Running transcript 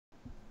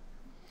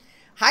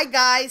Hi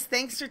guys,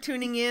 thanks for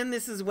tuning in.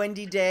 This is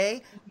Wendy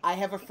Day. I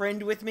have a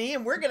friend with me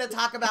and we're going to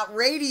talk about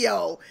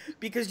radio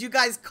because you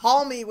guys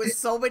call me with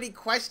so many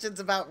questions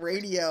about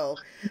radio.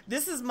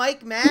 This is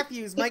Mike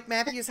Matthews. Mike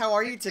Matthews, how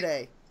are you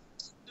today?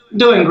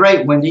 Doing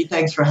great, Wendy.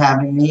 Thanks for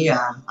having me.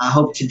 I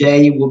hope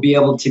today we'll be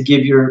able to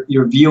give your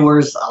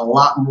viewers a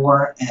lot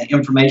more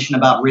information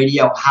about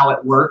radio, how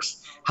it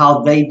works, how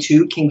they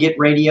too can get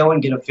radio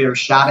and get a fair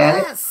shot at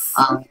it, Yes.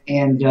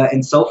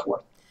 and so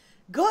forth.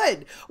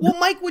 Good. Well,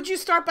 Mike, would you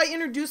start by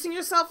introducing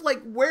yourself?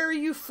 Like, where are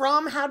you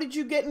from? How did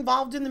you get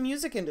involved in the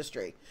music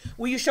industry?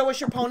 Will you show us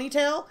your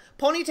ponytail?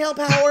 Ponytail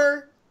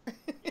power.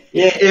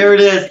 Yeah, here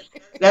it is.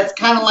 That's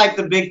kind of like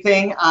the big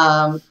thing.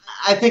 I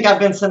think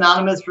I've been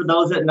synonymous for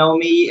those that know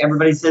me.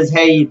 Everybody says,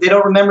 hey, they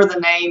don't remember the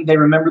name, they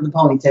remember the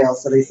ponytail.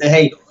 So they say,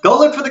 hey, go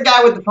look for the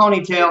guy with the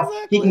ponytail.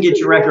 Exactly. He can get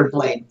your record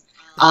played.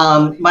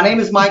 My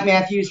name is Mike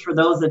Matthews, for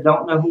those that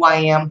don't know who I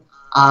am.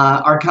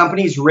 Our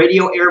company is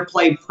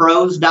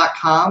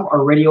RadioAirplayPros.com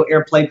or Radio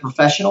Airplay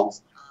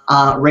Professionals.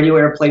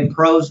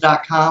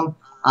 RadioAirplayPros.com.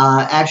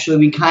 Actually,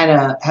 we kind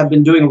of have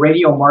been doing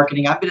radio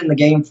marketing. I've been in the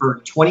game for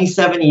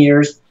 27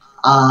 years.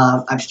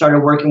 I've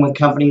started working with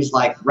companies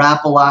like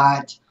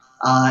RapCoalition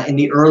in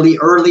the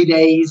early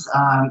days,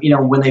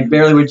 when they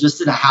barely were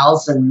just in a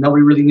house and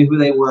nobody really knew who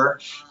they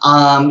were.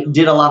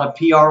 Did a lot of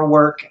PR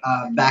work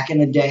back in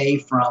the day,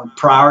 from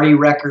Priority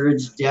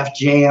Records, Def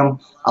Jam,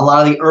 a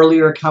lot of the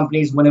earlier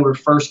companies when they were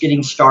first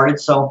getting started.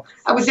 So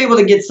I was able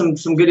to get some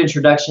good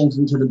introductions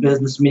into the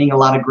business, meeting a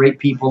lot of great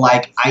people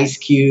like Ice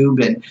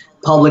Cube and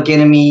Public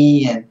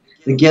Enemy and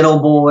the Ghetto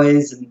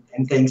Boys and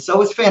things. So it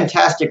was a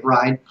fantastic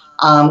ride.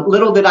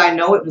 Little did I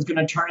know it was going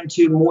to turn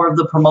into more of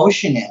the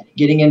promotion end,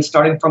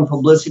 starting from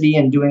publicity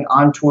and doing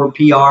on-tour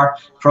PR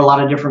for a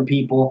lot of different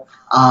people,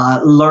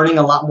 learning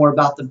a lot more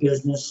about the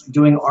business,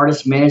 doing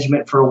artist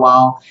management for a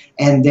while.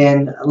 And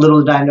then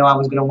little did I know I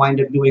was going to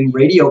wind up doing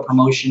radio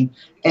promotion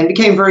and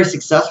became very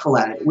successful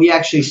at it. We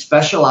actually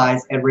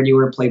specialize at Radio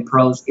Airplay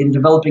Pros in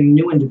developing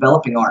new and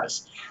developing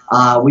artists.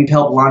 We've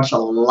helped launch a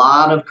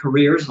lot of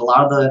careers, a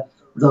lot of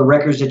the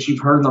records that you've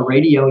heard on the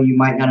radio, you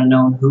might not have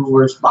known who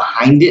was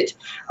behind it.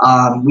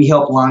 We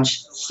helped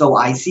launch So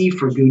Icy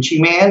for Gucci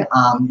Man.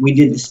 We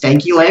did the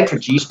Stanky Leg for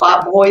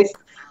G-Spot Boys.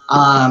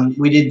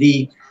 We did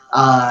the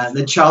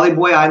Charlie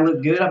Boy, I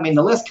Look Good. I mean,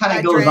 the list kind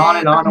of goes on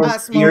and on over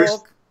the years.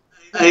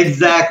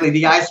 Exactly.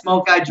 The I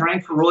Smoke, I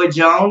Drink for Roy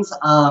Jones.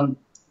 The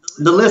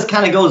list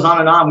kind of goes on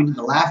and on. We did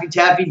the Laffy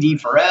Taffy, D.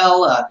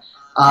 Pharrell.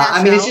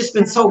 I mean, it's just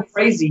been so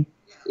crazy.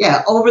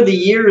 Yeah, over the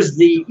years,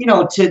 to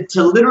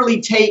literally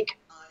take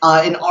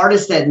an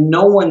artist that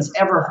no one's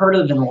ever heard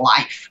of in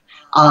life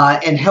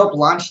and help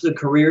launch the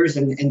careers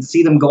and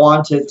see them go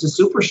on to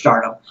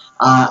superstardom.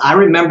 I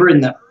remember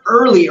in the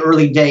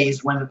early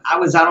days when I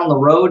was out on the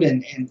road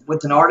and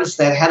with an artist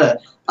that had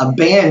a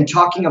band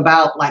talking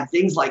about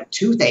things like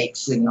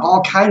toothaches and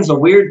all kinds of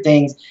weird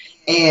things.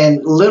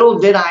 And little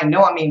did I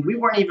know, I mean, we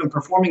weren't even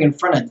performing in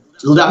front of,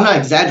 I'm not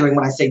exaggerating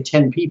when I say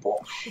 10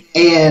 people.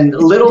 And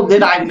little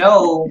did I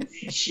know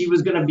she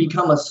was going to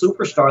become a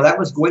superstar. That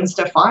was Gwen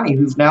Stefani,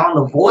 who's now on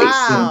The Voice.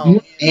 Wow.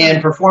 And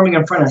performing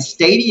in front of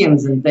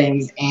stadiums and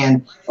things.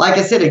 And like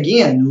I said,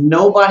 again,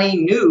 nobody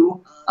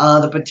knew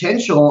the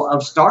potential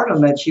of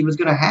stardom that she was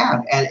going to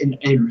have at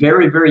a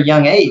very, very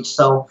young age.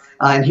 So,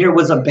 and here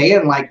was a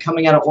band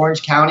coming out of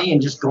Orange County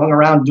and just going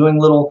around doing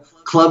little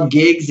club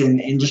gigs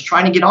and just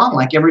trying to get on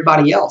like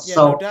everybody else. Yeah,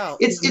 so no doubt.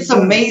 It's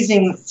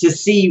amazing to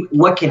see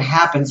what can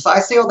happen. So I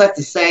say all that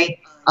to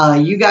say,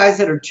 you guys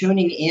that are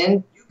tuning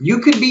in, you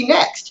could be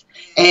next.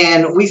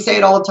 And we say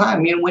it all the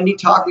time. Me and Wendy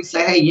talk. We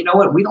say, hey, you know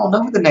what? We don't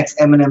know who the next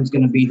Eminem's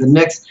going to be, the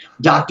next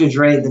Dr.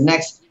 Dre, the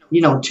next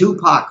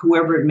Tupac,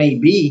 whoever it may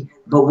be,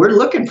 but we're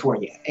looking for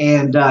you.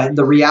 And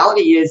the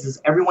reality is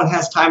everyone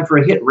has time for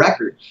a hit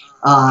record.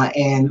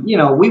 And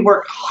we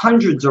work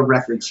hundreds of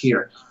records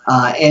here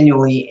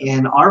annually,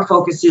 and our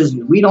focus is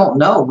we don't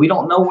know. We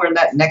don't know where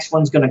that next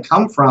one's going to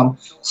come from.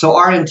 So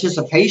our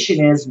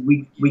anticipation is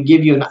we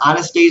give you an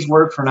honest day's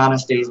work for an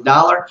honest day's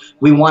dollar.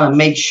 We want to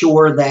make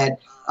sure that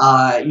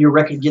your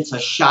record gets a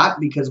shot,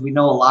 because we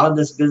know a lot of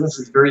this business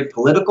is very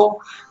political.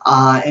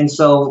 And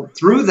so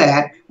through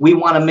that, we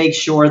want to make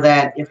sure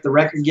that if the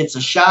record gets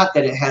a shot,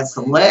 that it has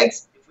some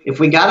legs. If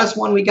we got us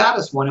one, we got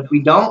us one. If we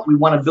don't, we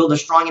want to build a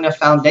strong enough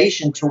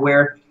foundation to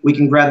where we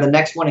can grab the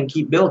next one and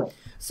keep building.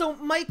 So,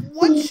 Mike,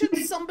 what should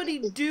somebody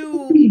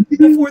do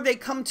before they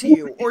come to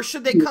you? Or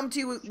should they come to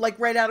you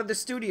right out of the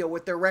studio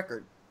with their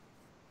record?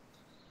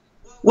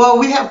 Well,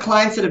 we have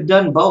clients that have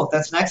done both.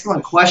 That's an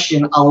excellent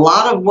question. A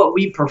lot of what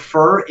we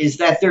prefer is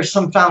that there's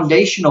some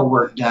foundational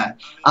work done.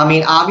 I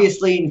mean,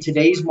 obviously, in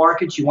today's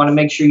market, you want to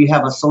make sure you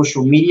have a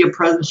social media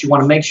presence. You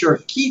want to make sure,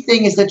 key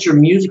thing is that your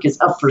music is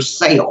up for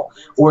sale,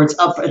 or it's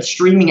up at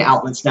streaming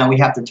outlets. Now we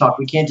have to talk.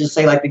 We can't just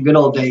say like the good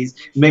old days.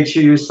 Make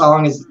sure your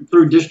song is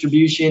through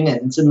distribution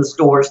and it's in the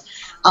stores.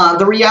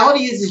 The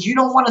reality is you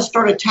don't want to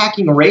start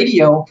attacking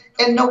radio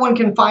and no one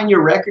can find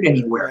your record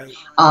anywhere.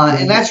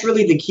 And that's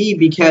really the key,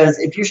 because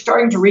if you're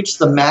starting to reach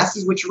the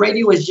masses, which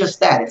radio is just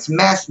that, it's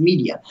mass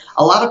media.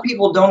 A lot of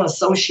people don't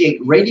associate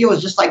radio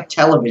as just like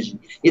television.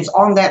 It's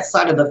on that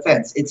side of the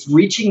fence. It's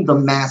reaching the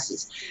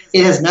masses.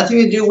 It has nothing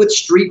to do with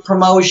street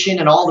promotion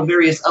and all the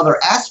various other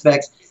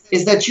aspects.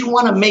 Is that you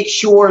want to make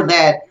sure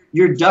that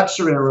your ducks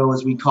are in a row,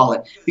 as we call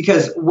it.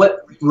 Because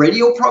what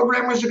radio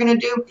programmers are going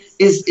to do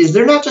is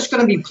they're not just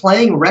going to be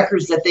playing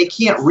records that they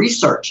can't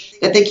research,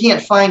 that they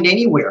can't find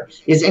anywhere.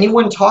 Is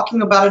anyone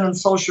talking about it on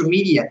social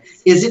media?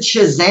 Is it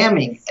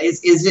Shazamming?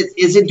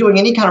 Is it doing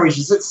any kind of research?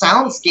 Is it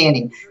sound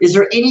scanning? Is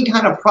there any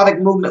kind of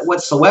product movement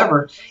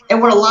whatsoever?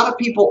 And what a lot of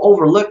people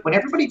overlook, when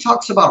everybody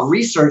talks about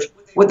research,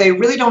 what they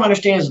really don't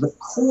understand is the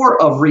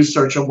core of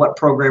research of what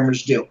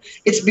programmers do.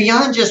 It's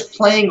beyond just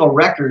playing a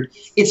record.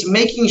 It's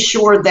making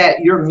sure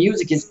that your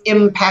music is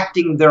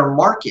impacting their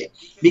market.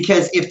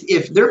 Because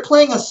if they're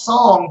playing a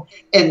song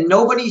and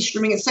nobody's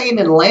streaming it, say in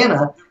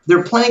Atlanta,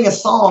 they're playing a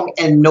song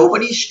and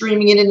nobody's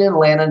streaming it in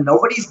Atlanta,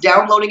 nobody's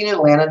downloading it in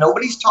Atlanta,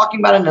 nobody's talking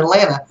about it in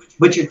Atlanta,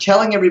 but you're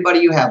telling everybody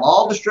you have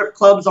all the strip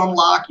clubs on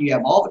lock, you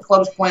have all the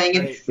clubs playing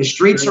it, the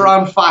streets are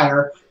on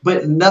fire,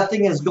 but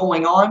nothing is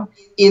going on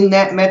in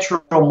that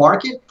metro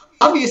market.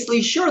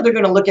 Obviously, sure, they're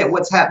going to look at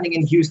what's happening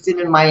in Houston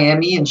and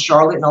Miami and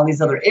Charlotte and all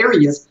these other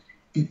areas,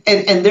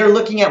 and they're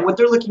looking at what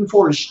they're looking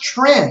for is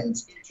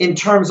trends in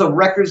terms of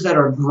records that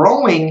are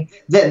growing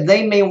that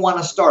they may want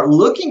to start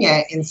looking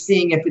at and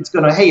seeing if it's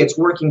going to, hey, it's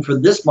working for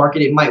this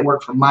market, it might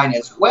work for mine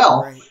as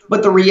well.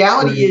 But the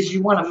reality is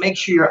you want to make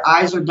sure your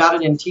I's are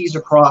dotted and T's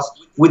are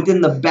crossed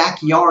within the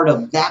backyard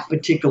of that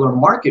particular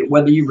market,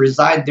 whether you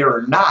reside there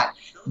or not.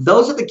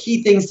 Those are the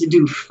key things to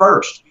do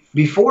first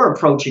before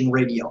approaching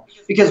radio.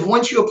 Because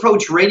once you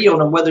approach radio,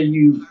 and whether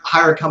you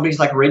hire companies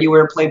like Radio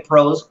Airplay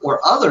Pros or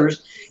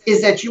others,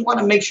 is that you want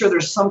to make sure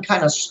there's some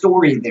kind of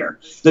story there.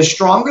 The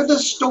stronger the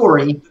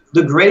story,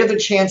 the greater the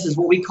chances,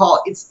 what we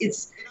call,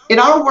 it's in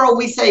our world,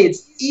 we say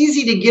it's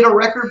easy to get a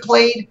record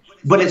played,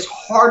 but it's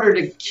harder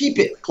to keep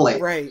it played.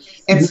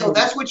 And so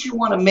that's what you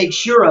want to make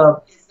sure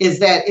of, is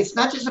that it's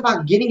not just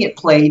about getting it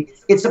played,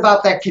 it's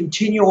about that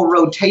continual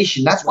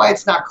rotation. That's why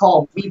it's not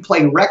called We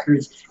Play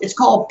Records, it's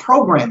called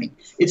programming.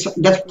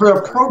 That's for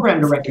a program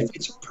director.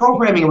 It's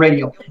programming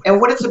radio. And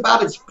what it's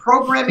about is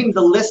programming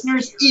the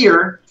listener's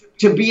ear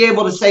to be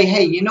able to say,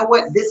 hey, you know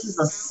what? This is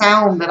a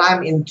sound that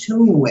I'm in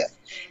tune with.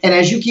 And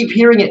as you keep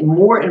hearing it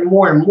more and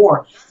more and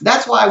more,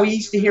 that's why we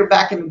used to hear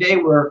back in the day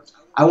where,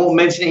 I won't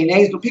mention any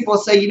names, but people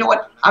will say, you know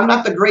what? I'm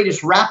not the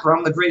greatest rapper.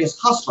 I'm the greatest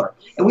hustler.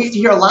 And we used to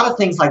hear a lot of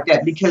things like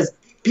that because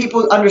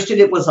people understood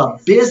it was a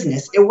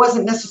business. It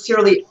wasn't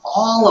necessarily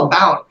all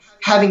about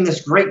having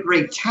this great,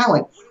 great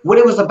talent. What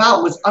it was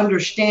about was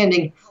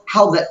understanding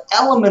how the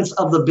elements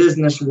of the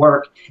business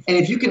work. And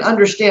if you can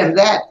understand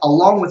that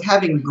along with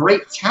having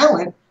great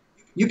talent,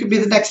 you could be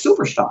the next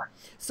superstar.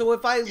 So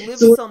if I live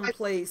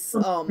someplace,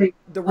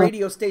 the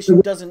radio station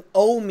doesn't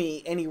owe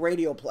me any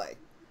radio play.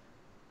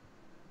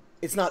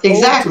 It's not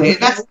exactly.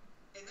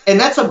 And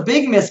that's a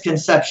big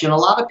misconception. A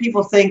lot of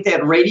people think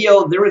that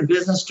radio, they're in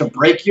business to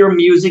break your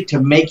music, to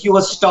make you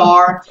a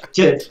star,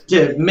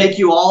 to make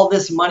you all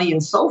this money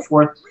and so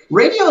forth.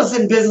 Radio is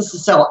in business to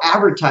sell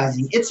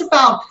advertising. It's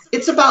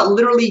about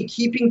literally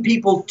keeping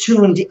people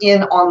tuned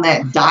in on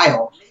that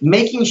dial,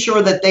 making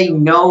sure that they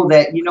know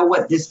that, you know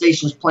what, this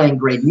station is playing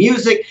great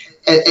music.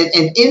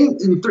 And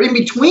in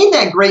between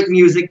that great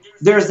music,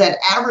 there's that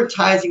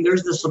advertising,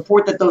 there's the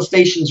support that those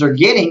stations are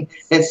getting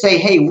that say,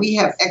 hey, we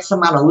have X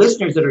amount of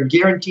listeners that are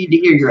guaranteed to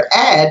hear your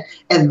ad,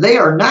 and they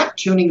are not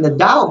tuning the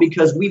dial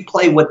because we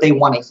play what they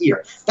want to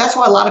hear. That's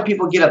why a lot of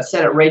people get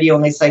upset at radio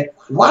and they say,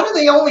 why do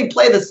they only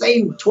play the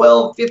same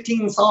 12,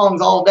 15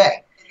 songs all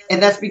day?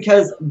 And that's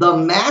because the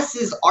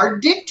masses are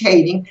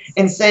dictating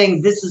and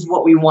saying this is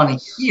what we want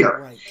to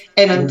hear.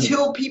 And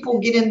until people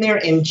get in there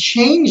and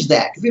change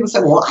that, because people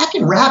say, well, I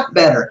can rap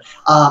better.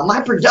 My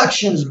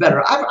production's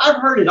better. I've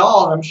heard it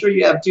all, and I'm sure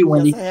you have too,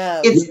 Wendy.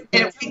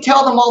 And we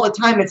tell them all the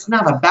time it's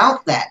not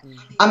about that.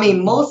 I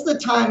mean, most of the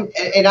time,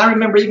 and I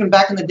remember even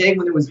back in the day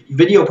when there was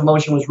video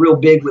promotion was real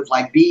big with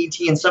like BET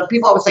and stuff,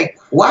 people always say,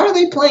 why are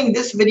they playing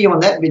this video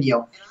and that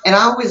video? And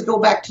I always go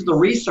back to the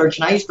research,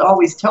 and I used to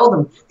always tell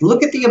them,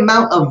 look at the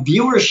amount of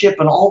viewership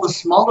on all the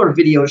smaller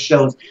video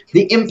shows,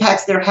 the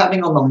impacts they're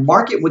having on the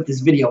market with this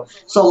video.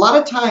 So a lot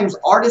of times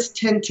artists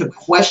tend to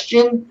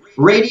question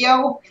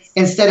radio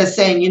instead of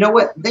saying, you know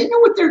what, they know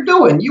what they're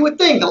doing. You would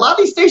think a lot of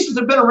these stations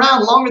have been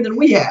around longer than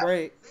we have.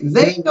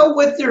 They know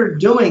what they're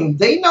doing.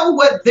 They know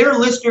what their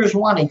listeners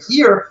want to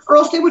hear, or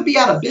else they would be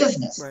out of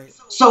business.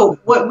 So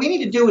what we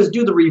need to do is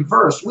do the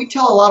reverse. We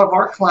tell a lot of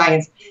our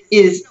clients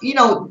is, you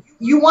know,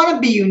 you want to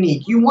be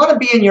unique. You want to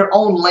be in your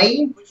own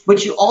lane,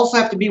 but you also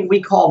have to be what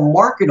we call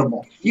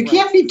marketable. You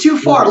can't be too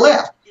far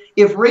left.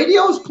 If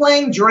radio is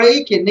playing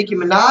Drake and Nicki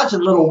Minaj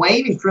and Lil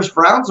Wayne and Chris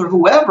Brown or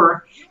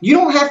whoever, you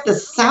don't have to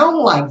sound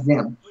like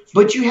them,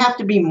 but you have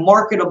to be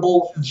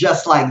marketable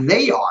just like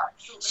they are.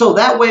 So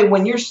that way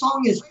when your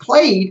song is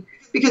played,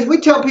 because we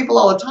tell people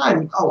all the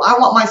time, oh, I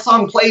want my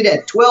song played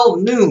at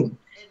 12 noon.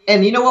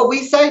 And you know what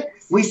we say?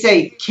 We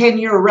say, can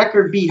your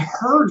record be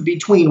heard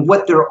between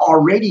what they're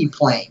already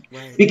playing?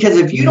 Right. Because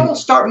if you don't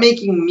start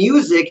making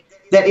music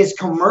that is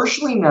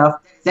commercial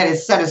enough, that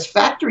is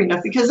satisfactory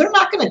enough, because they're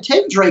not going to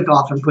take Drake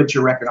off and put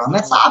your record on.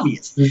 That's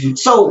obvious.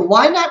 So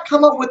why not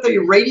come up with a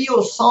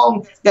radio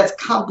song that's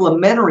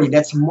complementary,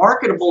 that's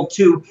marketable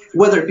to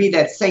whether it be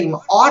that same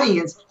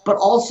audience, but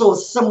also a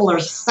similar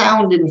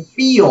sound and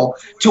feel,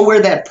 to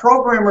where that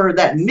programmer,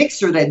 that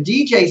mixer, that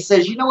DJ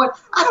says, you know what,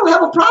 I don't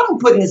have a problem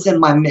putting this in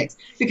my mix,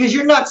 because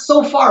you're not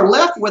so far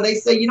left where they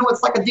say, you know,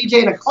 it's like a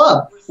DJ in a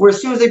club, where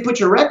as soon as they put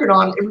your record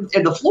on,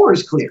 the floor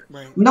is clear.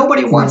 Right.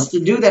 Nobody wants to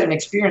do that and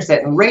experience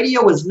that. And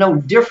radio is no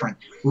different.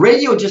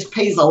 Radio just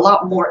pays a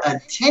lot more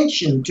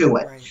attention to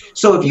it. Right.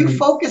 So if you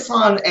focus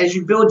on, as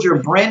you build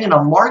your brand in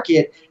a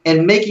market,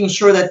 and making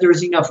sure that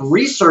there's enough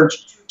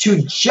research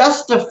to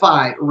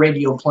justify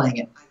radio playing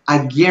it,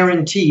 I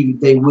guarantee you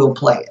they will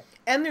play it.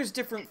 And there's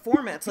different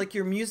formats. Like,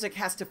 your music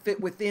has to fit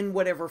within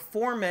whatever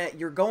format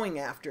you're going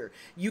after.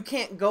 You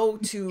can't go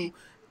to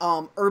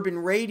urban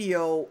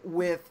radio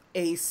with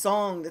a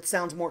song that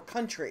sounds more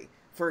country,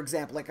 for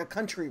example, like a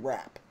country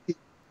rap.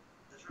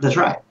 That's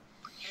right.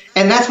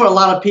 And that's what a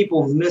lot of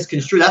people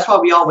misconstrue. That's why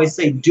we always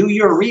say, do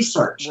your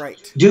research.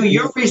 Right. Do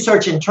your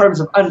research in terms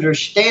of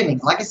understanding.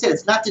 Like I said,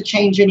 it's not to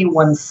change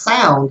anyone's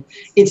sound.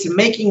 It's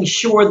making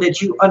sure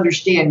that you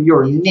understand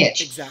your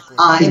niche.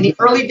 Exactly. In the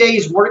early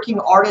days, working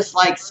artists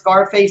like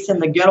Scarface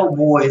and the Ghetto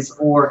Boys,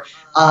 or,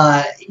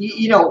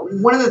 you know,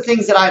 one of the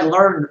things that I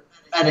learned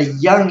at a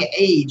young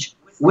age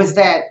was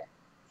that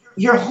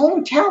your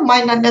hometown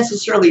might not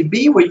necessarily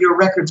be where your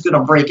record's going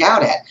to break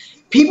out at.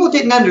 People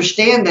didn't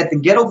understand that the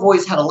Ghetto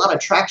Boys had a lot of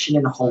traction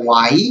in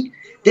Hawaii.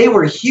 They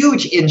were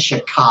huge in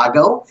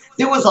Chicago.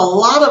 There was a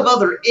lot of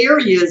other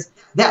areas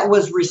that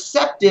was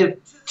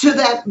receptive to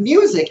that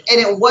music, and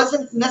it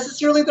wasn't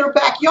necessarily their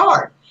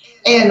backyard.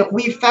 And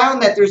we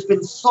found that there's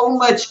been so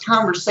much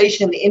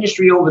conversation in the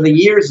industry over the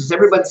years, is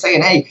everybody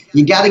saying, hey,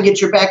 you got to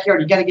get your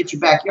backyard, you got to get your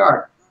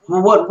backyard.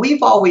 Well, what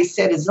we've always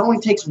said is it only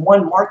takes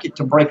one market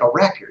to break a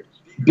record,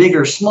 big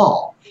or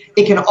small.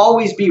 It can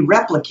always be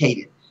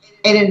replicated.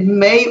 And it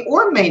may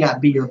or may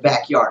not be your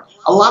backyard.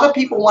 A lot of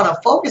people want to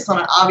focus on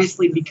it,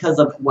 obviously, because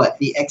of what?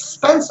 The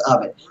expense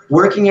of it.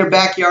 Work in your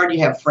backyard, you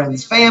have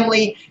friends,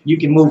 family, you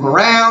can move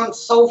around,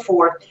 so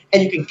forth,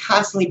 and you can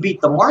constantly beat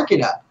the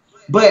market up.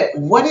 But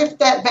what if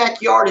that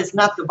backyard is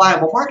not the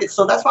viable market?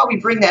 So that's why we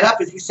bring that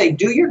up, is we say,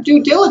 do your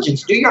due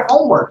diligence, do your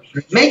homework.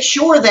 Make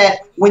sure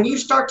that when you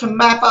start to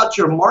map out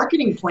your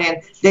marketing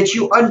plan, that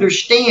you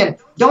understand.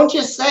 Don't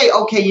just say,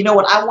 okay, you know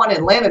what, I want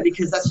Atlanta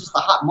because that's just a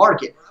hot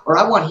market. Or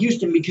I want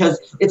Houston because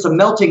it's a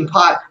melting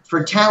pot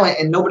for talent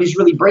and nobody's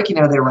really breaking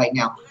out of there right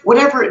now.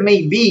 Whatever it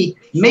may be,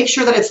 make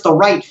sure that it's the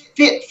right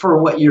fit for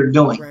what you're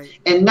doing. Right.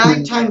 And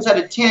 9 times out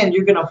of 10,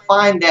 you're going to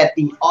find that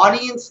the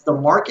audience, the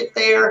market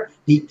there,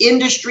 the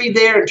industry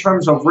there in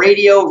terms of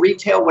radio,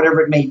 retail,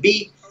 whatever it may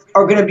be,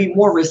 are going to be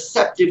more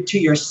receptive to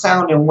your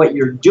sound and what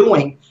you're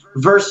doing.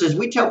 Versus,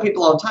 we tell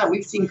people all the time,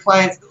 we've seen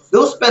clients,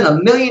 they'll spend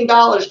 $1 million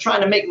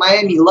trying to make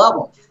Miami love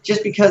them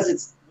just because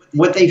it's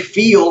what they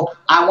feel,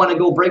 I want to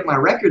go break my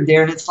record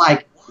there. And it's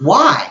like,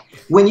 why?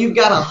 When you've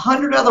got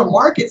 100 other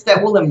markets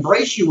that will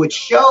embrace you with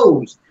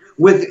shows,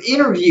 with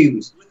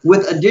interviews,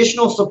 with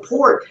additional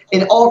support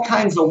in all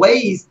kinds of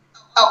ways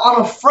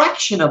on a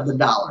fraction of the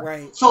dollar.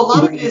 Right. So a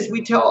lot of it is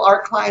we tell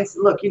our clients,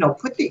 look, you know,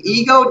 put the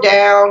ego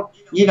down,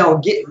 you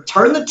know,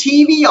 turn the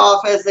TV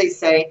off, as they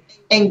say,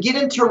 and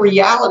get into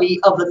reality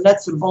of the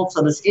nuts and bolts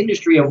of this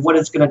industry of what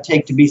it's going to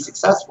take to be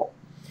successful.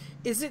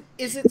 Is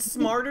it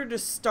smarter to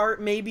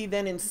start maybe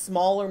then in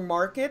smaller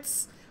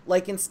markets?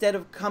 Like, instead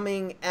of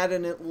coming at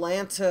an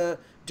Atlanta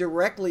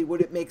directly,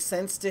 would it make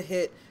sense to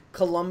hit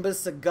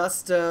Columbus,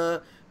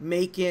 Augusta,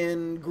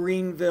 Macon,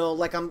 Greenville?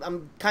 Like,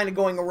 I'm kind of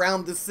going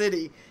around the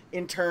city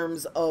in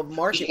terms of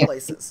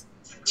marketplaces.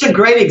 It's a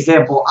great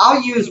example.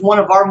 I'll use one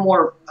of our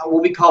more,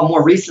 what we call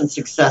more recent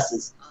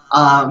successes.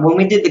 When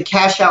we did the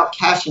Cash Out,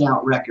 Cashing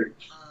Out record,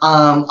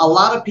 a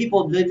lot of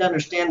people didn't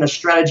understand the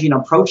strategy and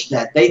approach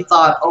that. They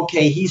thought,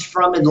 okay, he's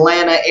from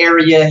Atlanta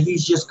area,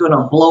 he's just going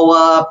to blow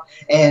up.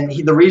 And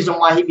the reason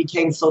why he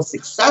became so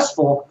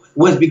successful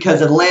was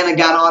because Atlanta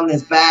got on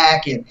his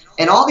back, and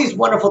all these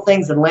wonderful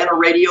things. Atlanta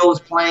radio was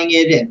playing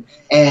it,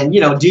 and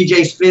you know,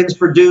 DJ Spins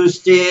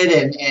produced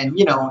it, and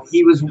you know,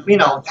 he was, you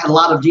know, had a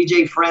lot of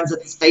DJ friends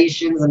at the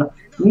stations. And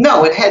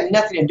no, it had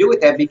nothing to do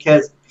with that,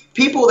 because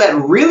people that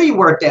really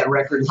worked that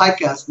record,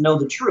 like us, know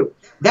the truth.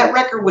 That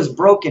record was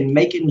broke in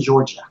Macon,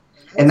 Georgia.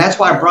 And that's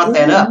why I brought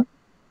that up.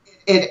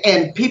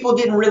 And people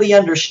didn't really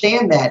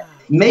understand that.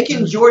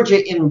 Macon,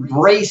 Georgia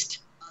embraced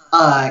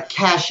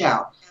Cash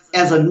Out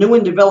as a new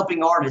and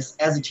developing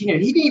artist, as a teenager.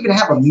 He didn't even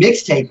have a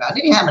mixtape out.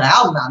 He didn't have an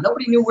album out.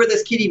 Nobody knew where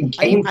this kid even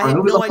came from. I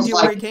have no idea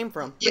where he came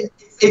from. Yeah,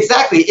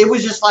 exactly. It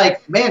was just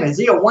like, man, is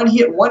he a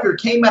one-hit wonder?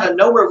 Came out of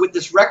nowhere with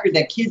this record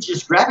that kids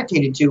just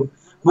gravitated to.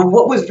 But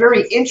what was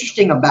very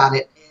interesting about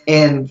it,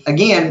 and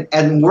again,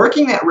 and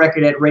working that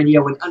record at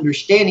radio and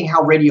understanding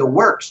how radio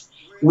works,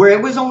 where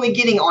it was only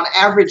getting on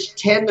average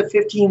 10 to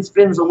 15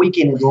 spins a week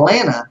in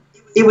Atlanta,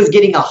 it was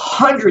getting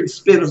 100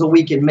 spins a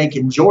week in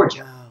Macon,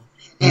 Georgia. Wow.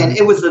 And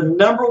it was the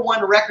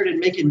 #1 record in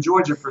Macon,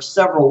 Georgia for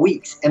several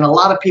weeks. And a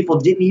lot of people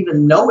didn't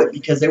even know it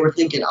because they were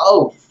thinking,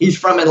 oh, he's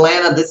from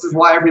Atlanta. This is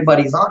why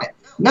everybody's on it.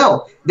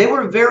 No, they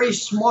were very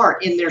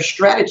smart in their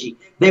strategy.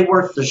 They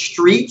worked the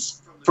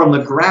streets from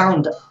the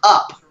ground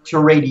up to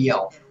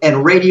radio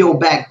and radio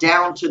back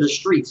down to the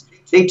streets.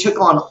 They took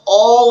on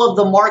all of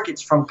the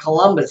markets from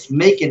Columbus,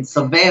 Macon,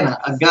 Savannah,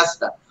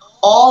 Augusta,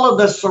 all of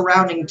the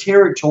surrounding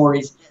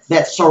territories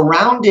that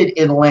surrounded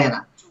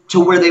Atlanta, to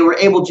where they were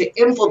able to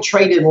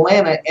infiltrate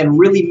Atlanta and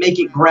really make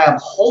it grab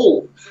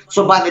hold.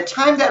 So by the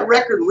time that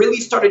record really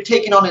started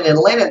taking on in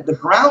Atlanta, the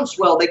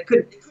groundswell, they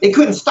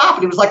couldn't stop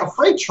it. It was like a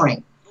freight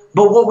train.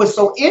 But what was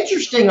so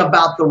interesting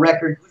about the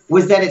record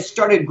was that it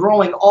started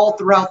growing all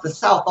throughout the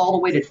South, all the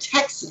way to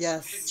Texas.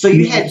 Yes. So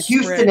you had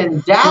Houston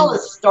and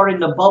Dallas starting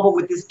to bubble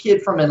with this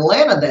kid from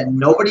Atlanta that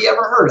nobody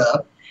ever heard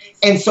of.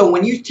 And so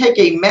when you take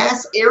a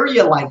mass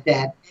area like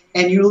that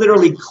and you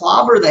literally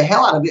clobber the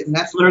hell out of it, and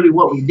that's literally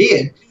what we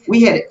did,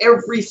 we had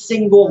every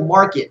single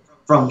market,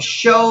 from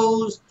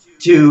shows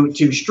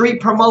to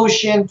street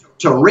promotion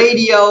to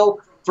radio,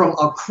 from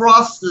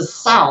across the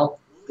South,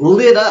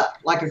 lit up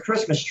like a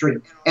Christmas tree.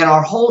 And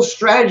our whole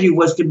strategy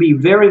was to be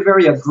very,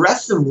 very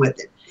aggressive with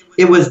it.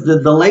 It was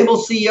the label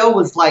CEO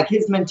was like,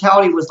 his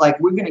mentality was like,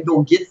 we're going to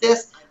go get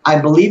this. I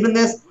believe in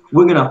this.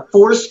 We're going to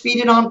force feed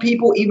it on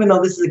people, even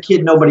though this is a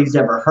kid nobody's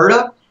ever heard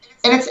of.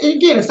 And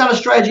it's not a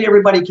strategy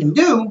everybody can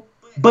do,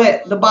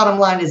 but the bottom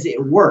line is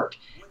it worked.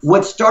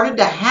 What started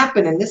to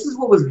happen, and this is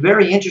what was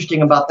very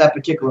interesting about that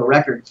particular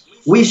record,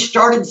 we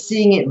started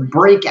seeing it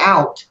break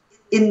out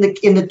in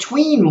the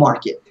tween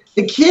market.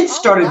 The kids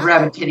started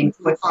gravitating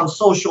to it on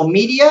social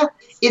media.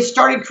 It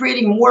started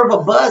creating more of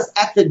a buzz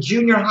at the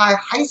junior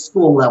high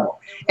school level.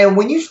 And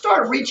when you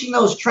start reaching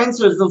those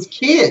trendsetters, those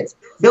kids,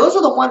 those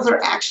are the ones that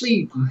are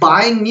actually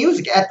buying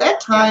music. At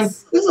that time,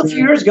 this is a few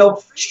years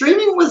ago,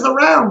 streaming was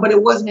around, but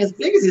it wasn't as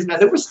big as it is now.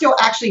 There were still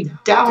actually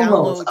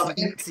downloads of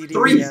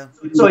MP3s. Yeah.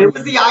 So it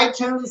was the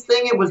iTunes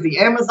thing, it was the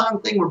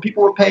Amazon thing where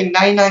people were paying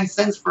 99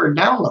 cents for a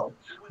download.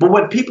 But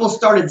what people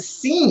started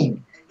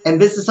seeing, and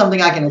this is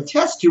something I can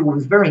attest to, what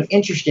was very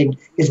interesting,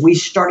 is we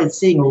started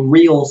seeing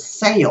real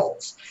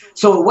sales.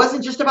 So it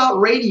wasn't just about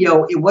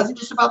radio. It wasn't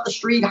just about the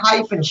street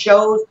hype and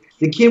shows.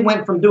 The kid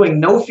went from doing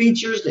no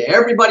features to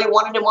everybody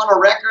wanted him on a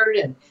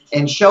record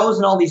and shows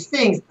and all these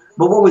things.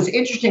 But what was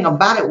interesting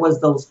about it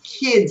was those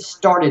kids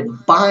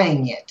started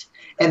buying it.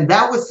 And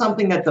that was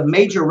something that the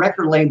major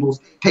record labels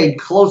paid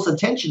close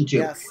attention to.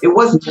 Yes. It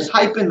wasn't just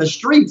hype in the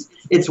streets.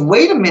 It's,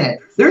 wait a minute,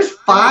 there's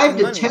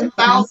 5,000 to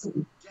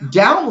 10,000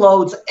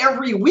 downloads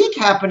every week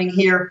happening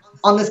here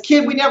on this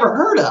kid we never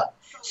heard of.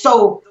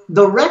 So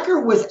the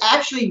record was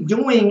actually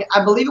doing,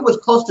 I believe it was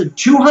close to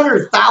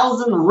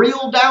 200,000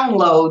 real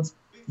downloads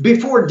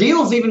before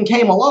deals even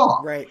came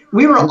along. Right.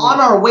 We were on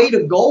our way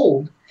to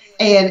gold,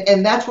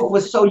 and that's what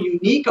was so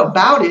unique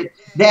about it,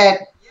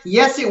 that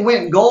yes, it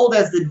went gold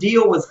as the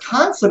deal was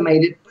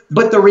consummated,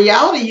 but the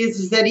reality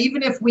is that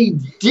even if we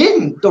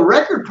didn't, the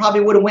record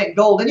probably would have went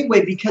gold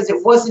anyway, because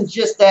it wasn't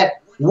just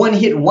that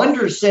one-hit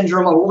wonder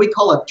syndrome, or what we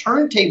call a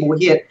turntable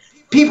hit.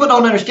 People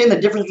don't understand the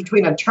difference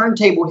between a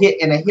turntable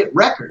hit and a hit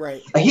record.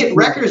 Right. A hit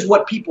record is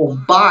what people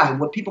buy,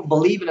 what people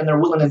believe in, and they're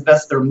willing to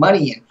invest their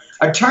money in.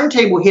 A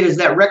turntable hit is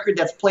that record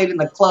that's played in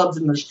the clubs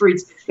and the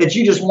streets that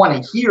you just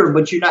want to hear,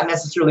 but you're not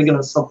necessarily going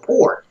to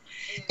support.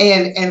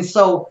 And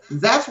so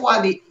that's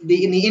why in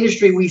the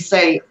industry we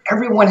say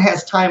everyone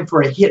has time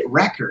for a hit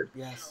record.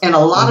 Yes. And a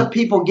lot of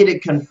people get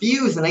it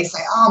confused, and they say,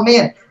 oh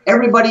man,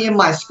 everybody in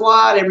my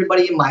squad,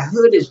 everybody in my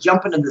hood is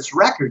jumping to this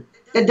record.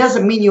 That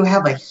doesn't mean you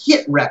have a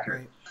hit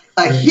record.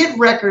 A hit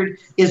record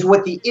is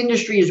what the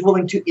industry is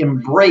willing to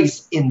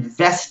embrace,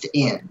 invest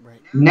in.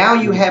 Now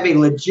you have a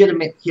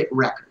legitimate hit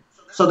record.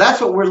 So that's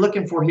what we're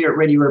looking for here at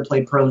Radio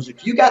Airplay Pros.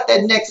 If you got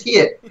that next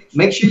hit,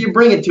 make sure you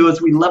bring it to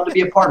us. We'd love to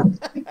be a part of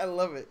it. I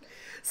love it.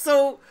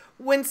 So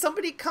when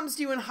somebody comes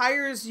to you and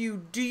hires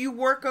you, do you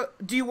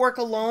work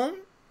alone?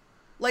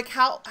 Like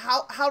how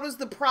does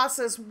the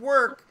process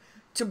work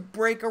to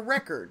break a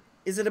record?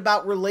 Is it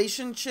about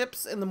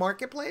relationships in the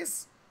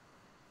marketplace?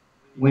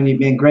 Wendy,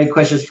 man, great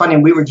question. It's funny,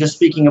 we were just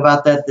speaking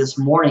about that this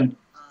morning.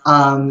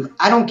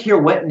 I don't care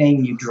what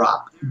name you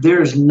drop.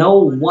 There's no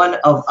one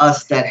of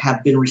us that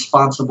have been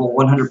responsible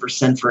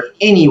 100% for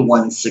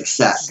anyone's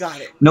success. Got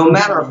it. No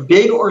matter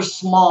big or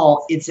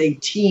small, it's a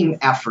team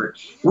effort.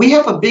 We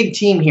have a big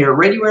team here.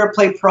 Radio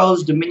Airplay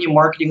Pros, Dominion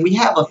Marketing. We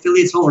have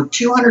affiliates of over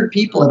 200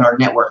 people in our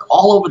network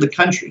all over the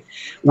country.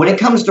 When it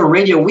comes to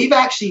radio, we've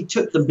actually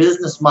took the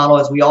business model,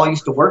 as we all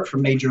used to work for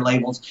major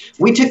labels.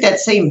 We took that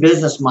same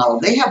business model.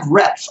 They have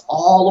reps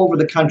all over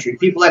the country,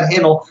 people that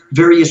handle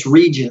various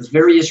regions,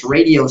 various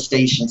radio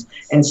stations,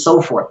 and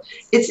so forth.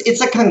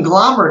 It's a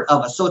conglomerate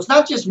of us. So it's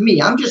not just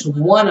me. I'm just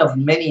one of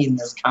many in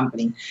this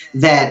company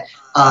that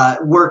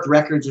work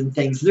records and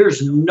things.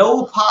 There's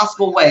no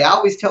possible way. I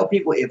always tell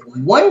people, if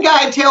one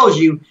guy tells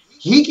you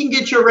he can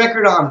get your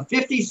record on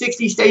 50,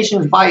 60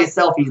 stations by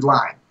himself, he's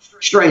lying.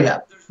 Straight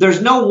up.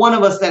 There's no one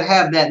of us that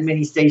have that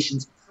many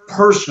stations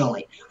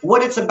personally.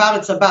 What it's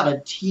about a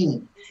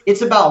team.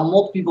 It's about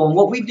multiple people. And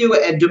what we do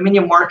at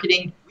Dominion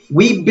Marketing,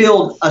 we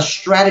build a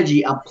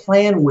strategy, a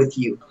plan with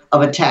you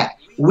of attack.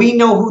 We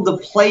know who the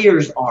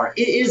players are.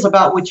 It is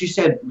about what you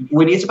said,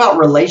 Wendy. It's about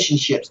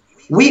relationships.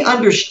 We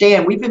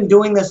understand. We've been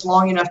doing this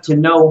long enough to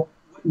know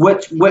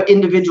what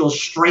individuals'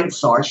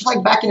 strengths are. It's just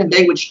like back in the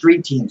day with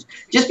street teams.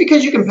 Just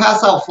because you can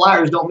pass out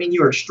flyers don't mean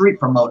you're a street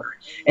promoter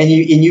and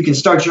you can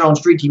start your own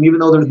street team, even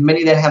though there's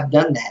many that have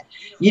done that.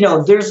 You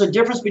know, there's a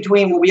difference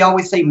between what we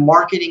always say,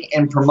 marketing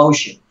and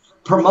promotion.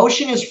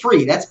 Promotion is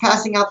free. That's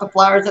passing out the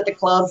flyers at the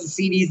clubs,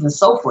 the CDs, and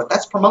so forth.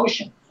 That's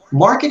promotion.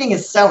 Marketing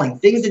is selling,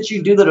 things that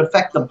you do that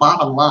affect the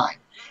bottom line.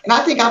 And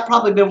I think I've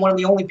probably been one of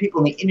the only people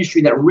in the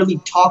industry that really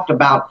talked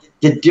about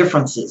the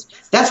differences.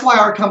 That's why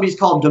our company is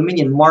called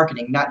Dominion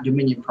Marketing, not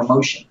Dominion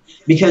Promotion,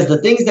 because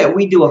the things that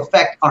we do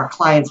affect our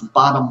clients'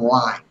 bottom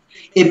line.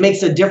 It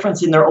makes a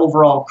difference in their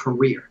overall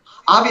career.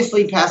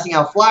 Obviously, passing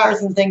out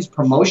flyers and things,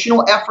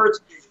 promotional efforts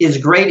is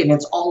great, and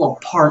it's all a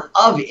part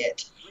of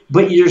it.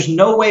 But there's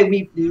no way,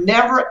 we've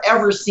never,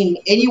 ever seen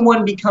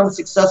anyone become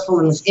successful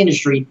in this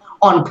industry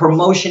on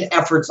promotion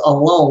efforts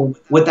alone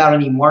without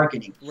any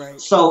marketing. Right.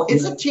 So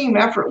it's a team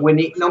effort,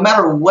 Wendy. No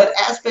matter what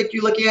aspect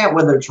you're looking at,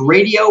 whether it's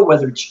radio,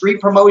 whether it's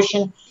street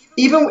promotion,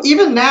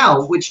 even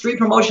now, with street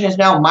promotion has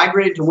now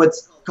migrated to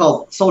what's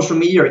called social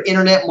media or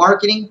internet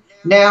marketing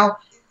now.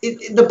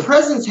 The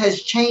presence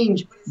has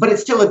changed, but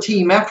it's still a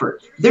team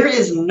effort. There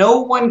is no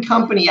one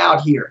company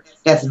out here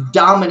that's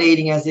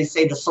dominating, as they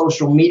say, the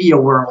social media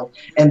world,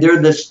 and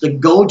they're the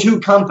go-to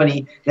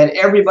company that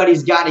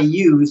everybody's got to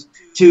use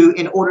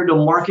in order to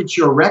market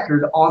your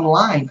record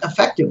online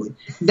effectively.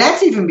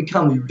 That's even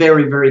become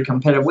very, very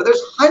competitive. Well,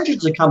 there's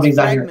hundreds of companies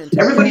out here.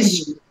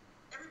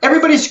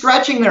 Everybody's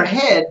scratching their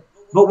head.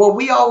 But what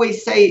we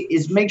always say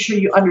is make sure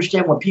you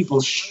understand what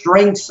people's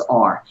strengths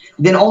are.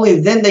 Then only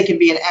then they can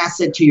be an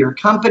asset to your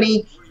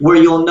company, where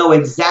you'll know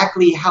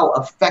exactly how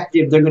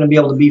effective they're going to be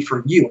able to be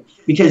for you.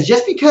 Because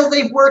just because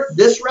they've worked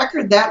this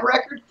record, that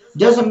record,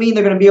 doesn't mean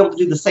they're going to be able to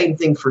do the same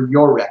thing for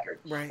your record.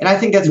 Right. And I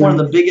think that's one of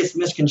the biggest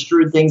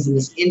misconstrued things in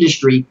this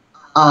industry.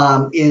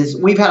 Is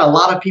we've had a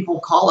lot of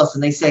people call us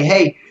and they say,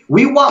 hey,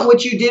 we want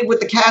what you did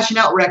with the Cashing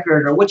Out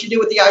record, or what you did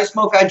with the I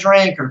Smoke, I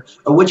Drank, or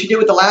what you did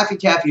with the Laffy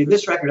Taffy, or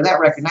this record, or that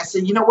record. And I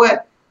said, you know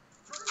what?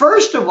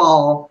 First of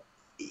all,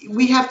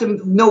 we have to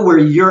know where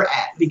you're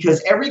at,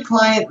 because every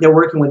client, they're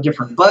working with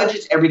different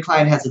budgets. Every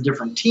client has a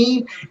different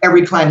team.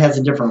 Every client has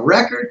a different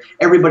record.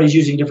 Everybody's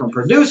using different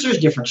producers,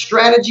 different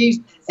strategies,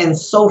 and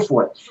so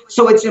forth.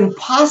 So it's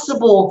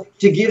impossible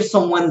to give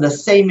someone the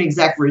same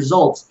exact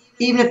results,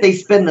 even if they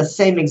spend the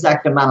same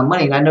exact amount of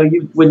money. And I know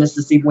you've witnessed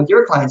this even with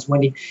your clients,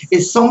 Wendy,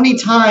 is so many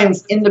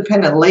times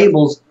independent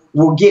labels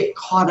will get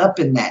caught up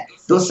in that.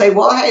 They'll say,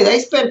 well, hey, they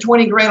spent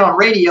 20 grand on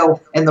radio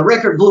and the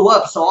record blew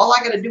up, so all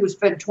I got to do is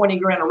spend 20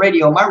 grand on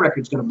radio and my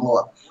record's going to blow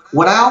up.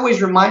 What I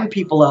always remind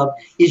people of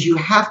is you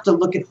have to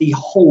look at the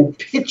whole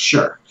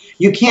picture.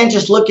 You can't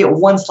just look at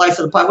one slice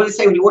of the pie. What do they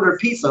say when you order a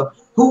pizza?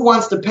 Who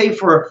wants to pay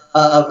for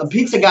a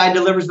pizza guy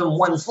delivers them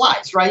one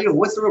slice, right? You know,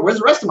 where's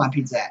the rest of my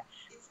pizza at?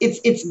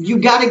 You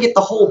got to get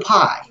the whole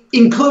pie,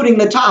 including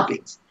the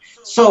toppings.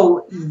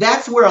 So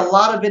that's where a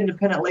lot of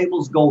independent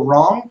labels go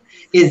wrong,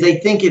 is they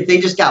think if they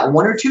just got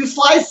one or two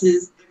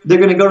slices, they're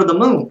going to go to the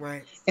moon,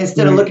 right,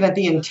 instead of looking at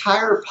the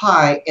entire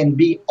pie and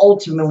be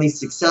ultimately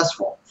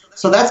successful.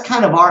 So that's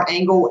kind of our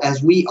angle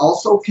as we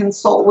also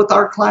consult with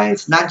our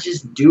clients, not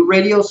just do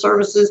radio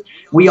services.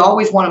 We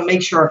always want to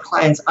make sure our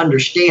clients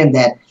understand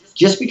that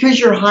just because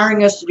you're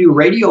hiring us to do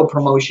radio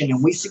promotion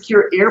and we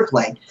secure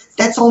airplay,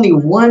 that's only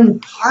one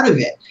part of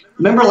it.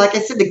 Remember, like I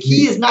said, the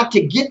key is not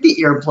to get the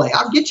airplay.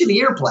 I'll get you the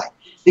airplay.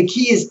 The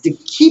key is to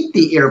keep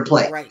the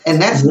airplay, right,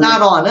 and that's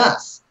not on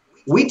us.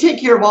 We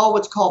take care of all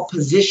what's called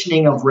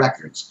positioning of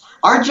records.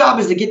 Our job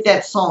is to get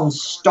that song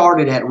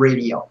started at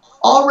radio.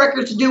 All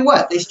records do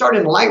what? They start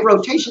in light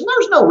rotation.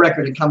 There's no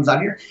record that comes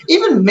out here.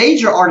 Even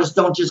major artists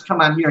don't just come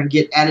out here and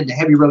get added to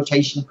heavy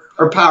rotation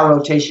or power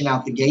rotation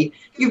out the gate.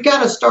 You've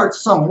got to start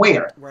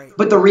somewhere. Right.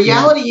 But the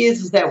reality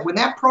is that when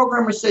that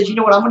programmer says, you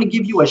know what, I'm going to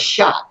give you a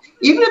shot,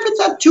 even if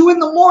it's at 2 in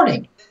the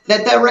morning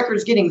that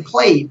record's getting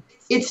played,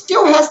 it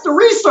still has to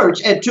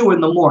research at 2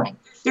 in the morning.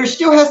 There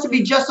still has to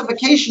be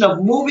justification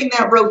of moving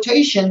that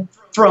rotation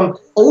from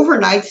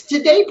overnights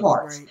to day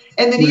parts. Right.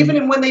 And then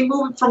even when they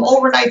move it from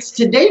overnights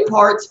to day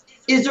parts,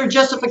 is there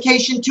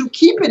justification to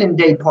keep it in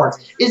day parts?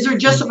 Is there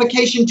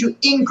justification to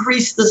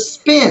increase the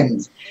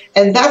spins?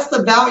 And that's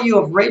the value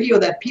of radio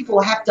that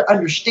people have to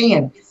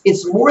understand.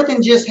 It's more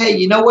than just, hey,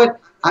 you know what?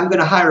 I'm going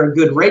to hire a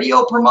good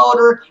radio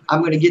promoter. I'm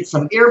going to get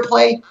some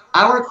airplay.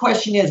 Our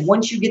question is,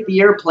 once you get the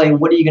airplay,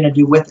 what are you going to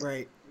do with it?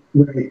 Right.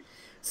 Right.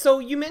 So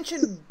you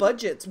mentioned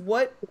budgets.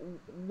 What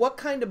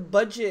kind of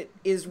budget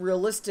is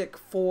realistic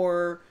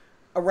for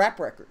a rap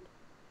record?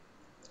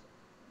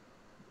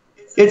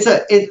 That's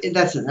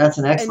an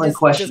excellent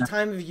question. Does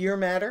time of year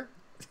matter?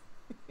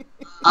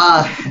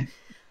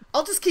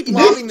 I'll just keep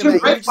lobbing them at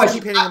you. Just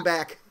keep hitting them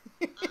back.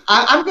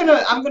 I'm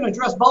gonna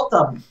address both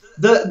of them.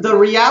 The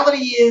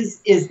reality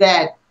is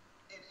that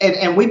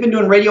and we've been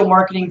doing radio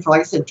marketing for,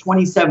 like I said,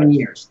 27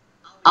 years.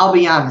 I'll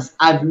be honest,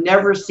 I've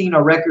never seen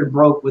a record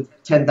broke with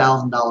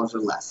 $10,000 or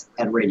less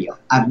at radio.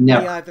 I've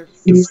never. Me either.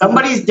 If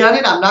somebody's done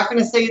it, I'm not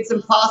going to say it's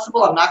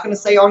impossible. I'm not going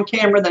to say on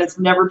camera that it's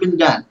never been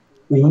done.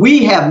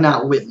 We have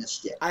not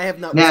witnessed it. I have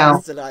not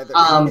witnessed it either.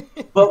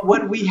 But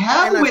what we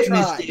have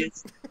witnessed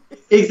is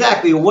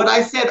exactly what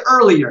I said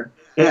earlier.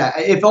 Yeah,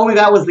 if only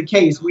that was the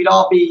case, we'd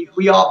all be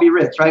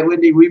rich, right,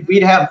 Wendy?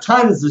 We'd have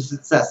tons of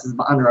successes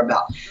under our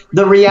belt.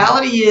 The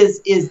reality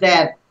is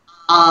that,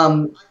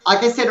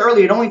 like I said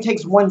earlier, it only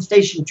takes one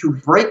station to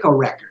break a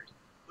record,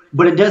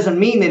 but it doesn't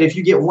mean that if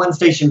you get one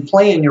station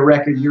playing your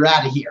record, you're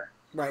out of here.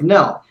 Right.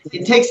 No,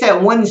 it takes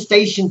that one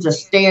station to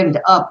stand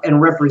up and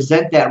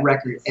represent that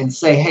record and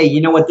say, hey, you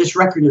know what? This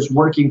record is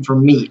working for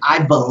me.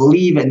 I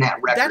believe in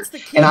that record. That's the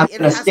key. And I'm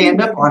going to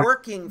stand up on it.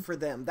 Working for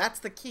them. That's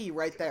the key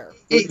right there.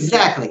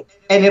 Exactly.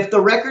 And if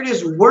the record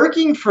is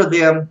working for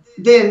them,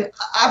 then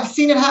I've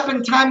seen it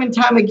happen time and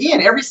time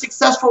again. Every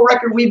successful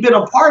record we've been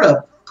a part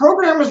of,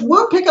 programmers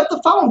will pick up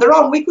the phone. They're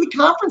on weekly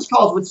conference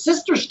calls with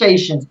sister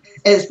stations,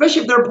 and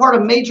especially if they're a part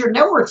of major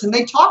networks, and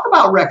they talk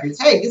about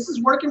records. Hey, this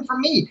is working for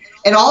me.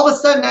 And all of a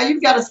sudden, now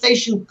you've got a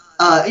station,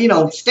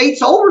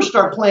 states over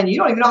start playing. You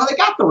don't even know how they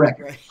got the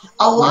record. Right.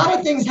 A lot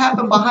of things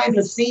happen behind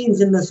the scenes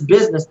in this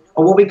business,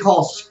 or what we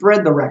call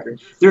spread the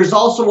record. There's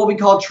also what we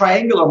call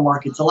triangular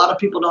markets. A lot of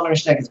people don't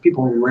understand because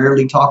people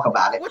rarely talk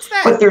about it. What's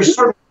that? But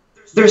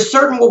there's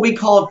certain what we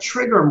call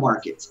trigger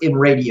markets in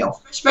radio,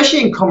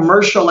 especially in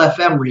commercial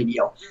FM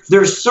radio.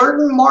 There's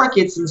certain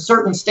markets and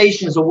certain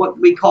stations of what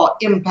we call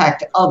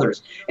impact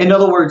others. In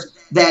other words,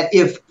 that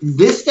if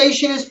this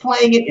station is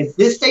playing it, if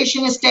this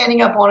station is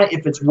standing up on it,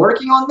 if it's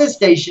working on this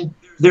station,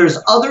 there's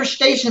other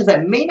stations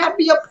that may not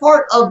be a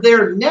part of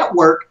their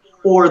network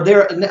or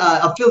their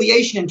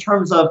affiliation in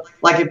terms of,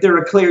 like, if they're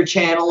a Clear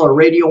Channel or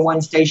Radio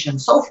 1 station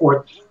and so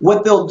forth.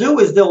 What they'll do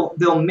is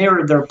they'll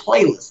mirror their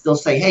playlist. They'll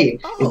say, hey,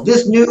 if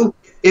this new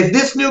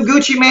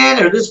Gucci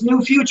Man or this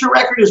new Future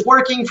record is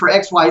working for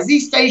XYZ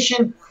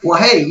station, well,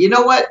 hey, you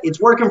know what? It's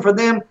working for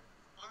them.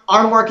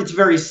 Our market's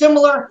very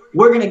similar.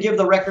 We're going to give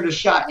the record a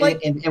shot,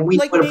 and we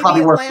would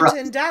probably work for us. Atlanta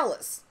and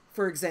Dallas,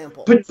 for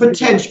example.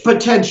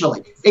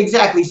 Potentially.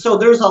 Exactly. So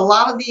there's a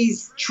lot of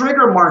these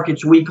trigger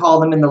markets, we call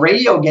them in the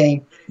radio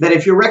game, that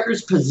if your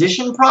record's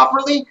positioned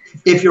properly,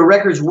 if your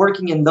record's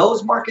working in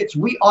those markets,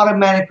 we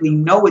automatically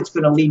know it's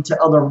going to lead to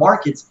other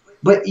markets.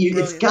 But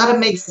it's got to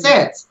make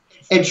sense.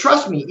 And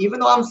trust me, even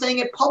though I'm saying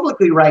it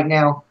publicly right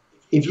now,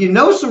 if you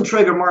know some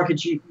trigger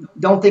markets, you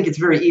don't think it's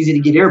very easy to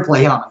get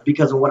airplay on them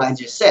because of what I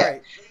just said.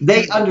 Right.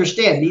 They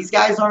understand. These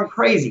guys aren't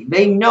crazy.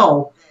 They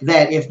know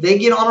that if they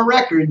get on a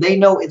record, they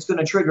know it's going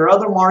to trigger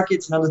other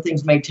markets and other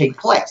things may take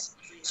place.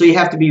 So you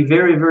have to be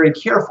very, very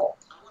careful.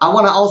 I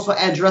want to also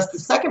address the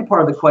second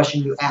part of the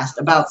question you asked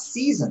about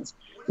seasons.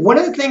 One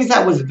of the things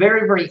that was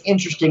very, very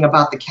interesting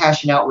about the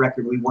Cashing Out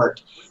record we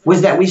worked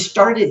was that we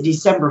started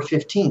December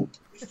 15th.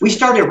 We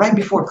started right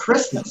before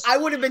Christmas. I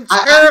would have been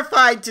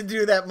terrified to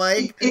do that,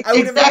 Mike. I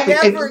would exactly.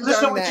 have never and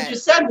listen done to what that. you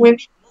just said,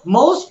 Wendy.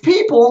 Most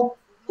people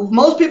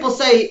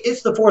say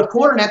it's the fourth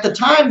quarter, and at the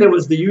time there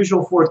was the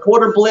usual fourth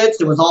quarter blitz.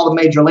 There was all the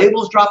major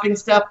labels dropping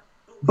stuff.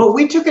 But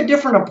we took a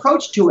different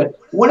approach to it.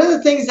 One of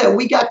the things that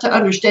we got to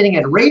understanding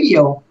at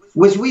radio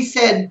was we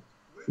said,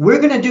 we're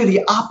going to do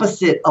the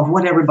opposite of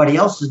what everybody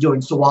else is doing.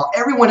 So while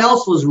everyone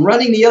else was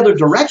running the other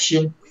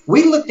direction,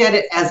 we looked at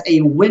it as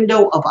a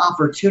window of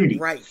opportunity.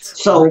 Right.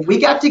 So we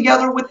got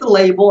together with the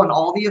label and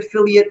all the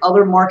affiliate,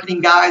 other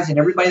marketing guys and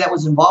everybody that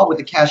was involved with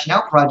the Cashing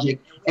Out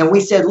project. And we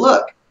said,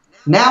 look,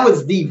 now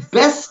is the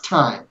best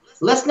time.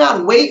 Let's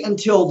not wait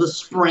until the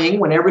spring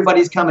when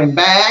everybody's coming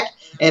back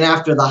and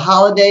after the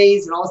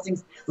holidays and all those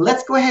things.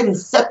 Let's go ahead and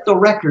set the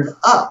record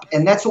up.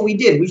 And that's what we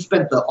did. We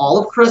spent all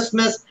of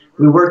Christmas.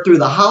 We worked through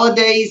the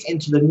holidays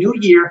into the new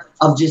year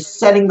of just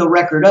setting the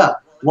record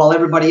up. While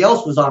everybody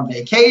else was on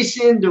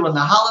vacation, doing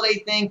the holiday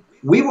thing,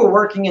 we were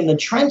working in the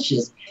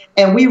trenches.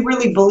 And we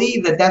really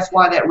believe that that's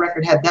why that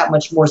record had that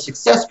much more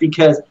success,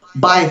 because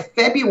by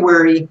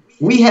February,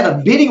 we had a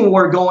bidding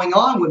war going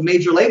on with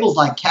major labels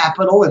like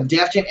Capitol and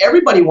Def Jam.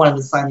 Everybody wanted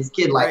to sign this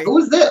kid. Like, who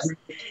is this?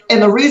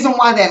 And the reason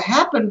why that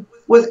happened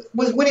was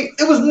when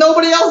it was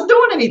nobody else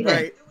doing anything.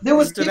 Right. There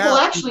was people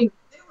actually,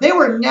 they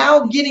were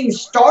now getting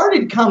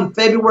started come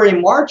February,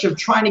 March of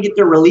trying to get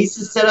their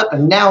releases set up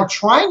and now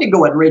trying to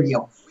go at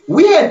radio.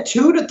 We had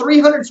 200 to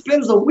 300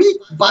 spins a week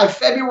by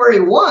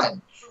February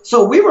 1.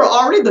 So we were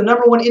already the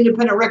 #1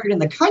 independent record in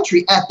the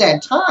country at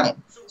that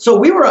time. So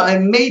we were a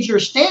major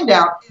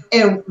standout,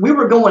 and we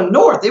were going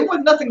north. There was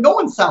nothing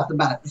going south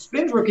about it. The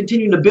spins were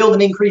continuing to build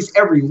and increase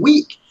every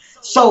week.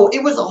 So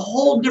it was a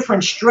whole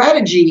different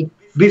strategy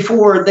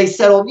before they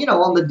settled,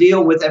 on the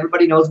deal with,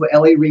 everybody knows, with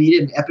L.A. Reid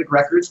and Epic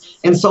Records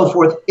and so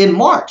forth in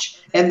March.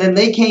 And then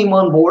they came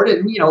on board,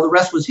 and, the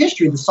rest was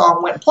history. The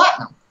song went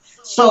platinum.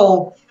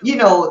 So,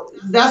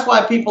 that's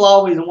why people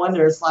always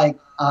wonder. It's like,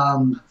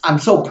 I'm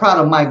so proud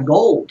of my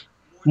gold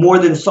more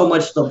than so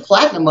much the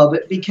platinum of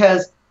it,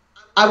 because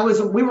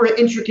we were an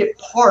intricate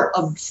part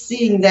of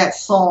seeing that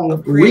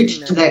song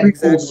reach to that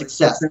full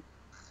success.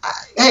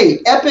 hey,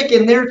 Epic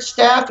and their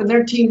staff and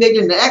their team, they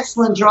did an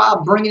excellent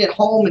job bringing it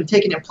home and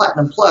taking it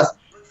platinum plus.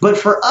 But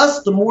for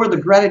us, the more the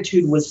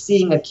gratitude was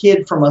seeing a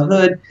kid from a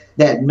hood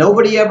that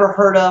nobody ever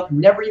heard of,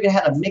 never even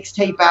had a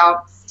mixtape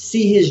out,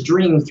 see his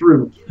dream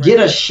through,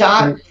 get a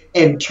shot,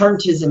 and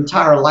turned his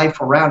entire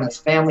life around, his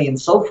family and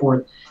so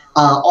forth,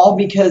 all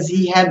because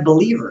he had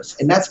believers.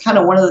 And that's kind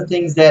of one of the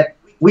things that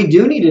we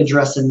do need to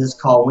address in this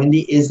call,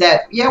 Wendy, is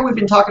that, yeah, we've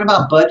been talking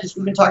about budgets,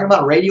 we've been talking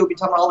about radio, we've been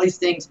talking about all these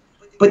things,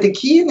 but the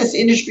key in this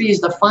industry is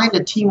to find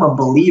a team of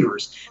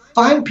believers.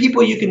 Find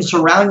people you can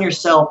surround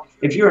yourself.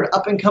 If you're an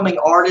up-and-coming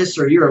artist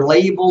or you're a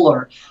label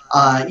or,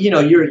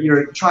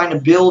 you're trying to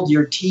build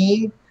your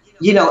team,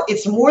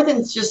 it's more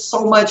than just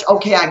so much,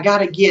 okay, I got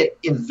to get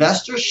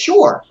investors.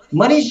 Sure,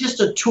 money's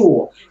just a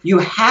tool. You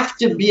have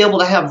to be able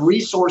to have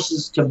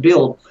resources to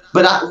build.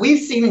 But we've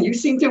seen, and you've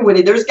seen too,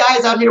 Wendy, there's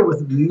guys out here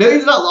with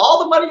millions of dollars,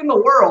 all the money in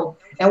the world,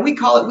 and we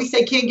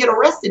say can't get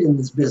arrested in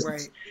this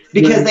business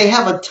because they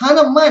have a ton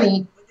of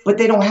money, but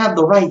they don't have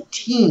the right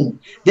team.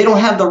 They don't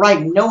have the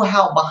right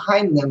know-how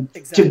behind them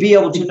to be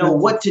able to know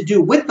what to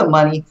do with the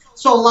money.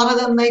 So a lot of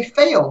them, they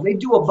fail. They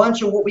do a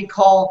bunch of what we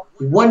call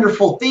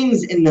wonderful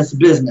things in this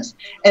business.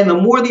 And the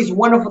more these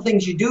wonderful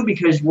things you do,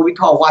 because what we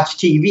call watch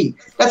TV.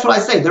 That's what I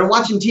say. They're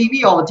watching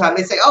TV all the time.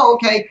 They say, oh,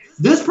 okay,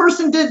 this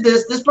person did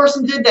this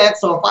person did that.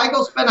 So if I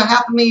go spend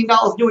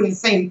 $500,000 doing the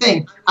same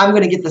thing, I'm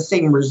going to get the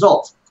same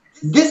results.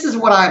 This is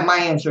what my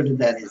answer to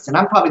that is. And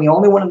I'm probably the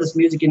only one in this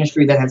music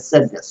industry that has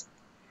said this.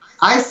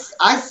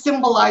 I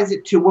symbolize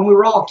it to when we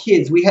were all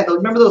kids. We had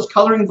remember those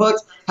coloring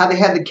books, how they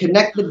had to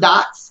connect the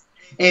dots,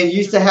 and you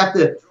used to have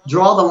to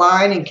draw the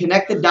line and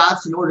connect the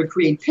dots in order to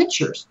create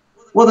pictures.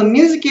 Well, the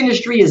music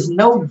industry is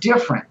no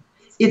different.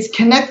 It's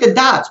connect the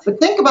dots. But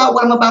think about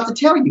what I'm about to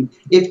tell you.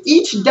 If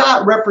each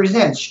dot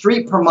represents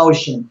street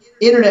promotion,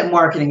 internet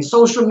marketing,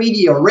 social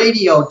media,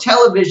 radio,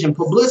 television,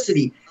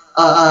 publicity,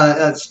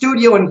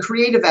 studio and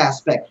creative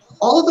aspect,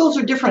 all of those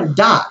are different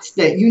dots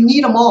that you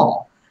need them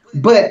all.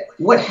 But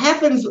what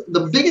happens,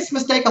 the biggest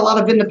mistake a lot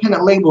of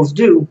independent labels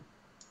do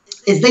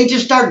is they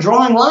just start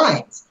drawing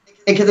lines.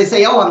 And because they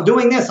say, oh, I'm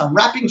doing this, I'm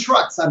wrapping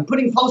trucks, I'm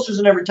putting posters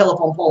in every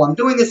telephone pole, I'm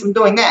doing this, I'm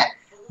doing that.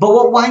 But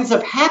what winds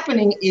up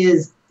happening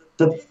is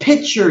the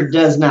picture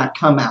does not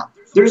come out.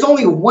 There's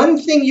only one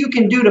thing you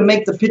can do to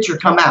make the picture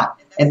come out,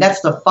 and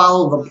that's to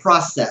follow the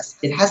process.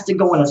 It has to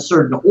go in a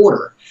certain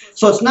order.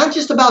 So it's not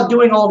just about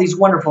doing all these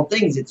wonderful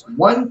things. It's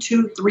 1,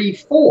 2, 3,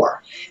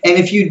 4. And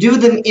if you do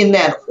them in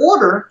that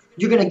order,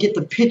 you're going to get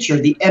the picture,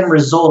 the end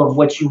result of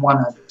what you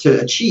want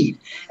to achieve.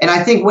 And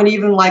I think when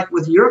even like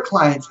with your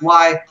clients,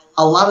 why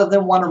a lot of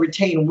them want to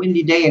retain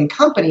Wendy Day and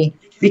Company,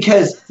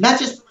 because not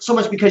just so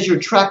much because your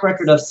track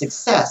record of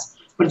success,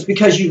 but it's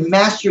because you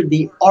mastered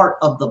the art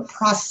of the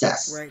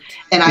process. Right.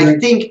 And I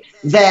think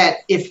that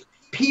if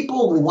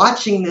people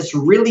watching this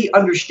really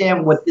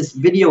understand what this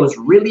video is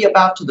really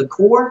about to the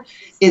core,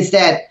 is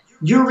that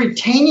you're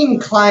retaining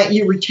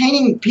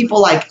people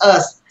like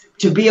us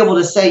to be able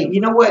to say, you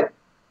know what?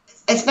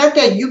 It's not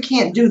that you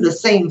can't do the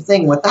same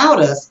thing without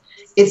us.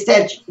 It's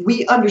that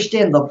we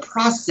understand the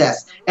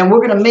process, and we're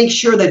going to make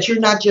sure that you're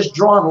not just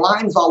drawing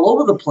lines all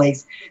over the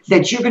place,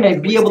 that you're going to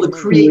be able to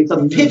create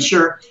the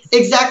picture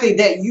exactly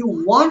that you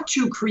want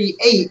to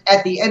create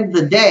at the end of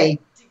the day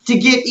to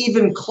get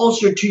even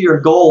closer to your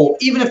goal,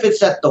 even if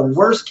it's at the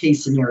worst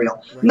case scenario.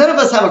 Right. None of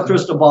us have a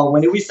crystal ball,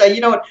 Wendy. We say,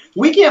 you know what,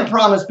 we can't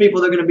promise people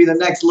they're going to be the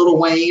next Lil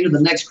Wayne or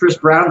the next Chris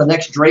Brown or the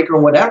next Drake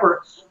or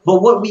whatever.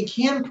 But what we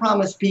can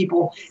promise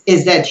people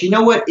is that, you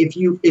know what, if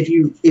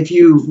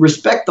you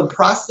respect the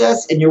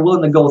process and you're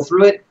willing to go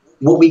through it,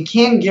 what we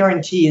can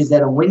guarantee is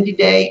that a Wendy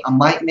Day, a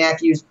Mike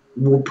Matthews,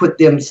 will put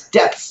them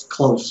steps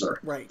closer.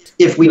 Right.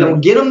 If we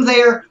don't get them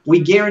there, we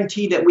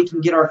guarantee that we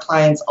can get our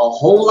clients a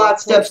whole lot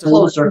steps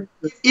closer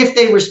if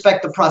they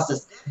respect the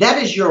process.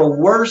 That is your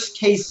worst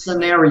case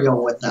scenario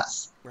with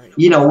us. Right.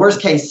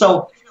 Worst case.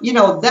 So,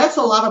 that's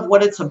a lot of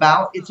what it's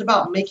about. It's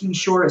about making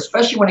sure,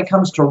 especially when it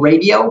comes to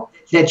radio,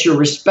 that you're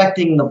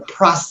respecting the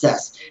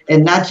process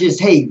and not just,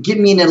 hey, give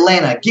me an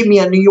Atlanta, give me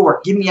a New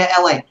York, give me a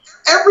LA.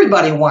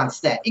 Everybody wants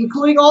that,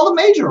 including all the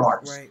major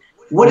artists. Right.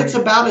 What it's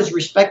about is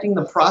respecting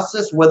the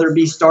process, whether it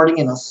be starting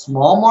in a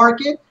small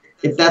market,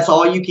 if that's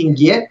all you can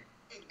get,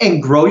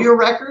 and grow your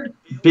record,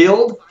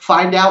 build,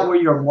 find out where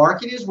your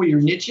market is, where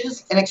your niche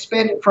is, and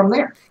expand it from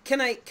there.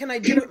 Can I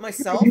do it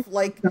myself?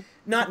 Like,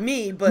 not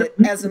me, but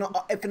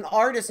if an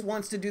artist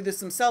wants to do this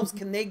themselves,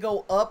 can they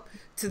go up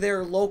to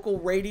their local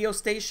radio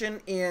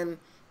station in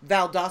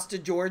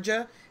Valdosta,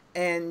 Georgia,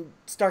 and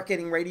start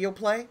getting radio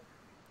play?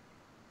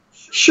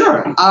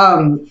 Sure.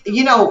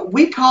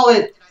 We call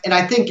it, and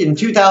I think in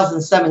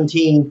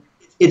 2017,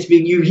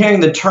 you're hearing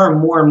the term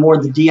more and more,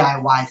 the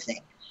DIY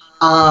thing.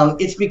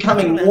 It's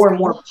becoming more and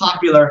more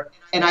popular,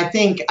 and I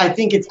think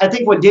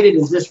what did it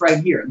is this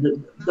right here,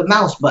 the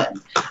mouse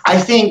button. I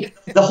think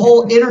the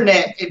whole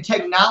internet and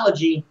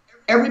technology,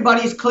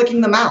 everybody's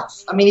clicking the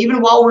mouse. I mean,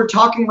 even while we're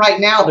talking right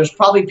now, there's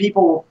probably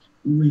people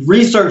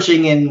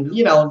researching and,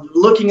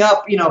 looking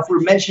up, if we're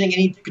mentioning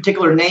any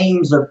particular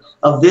names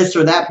of this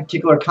or that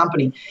particular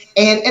company.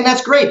 And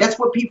that's great. That's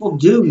what people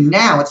do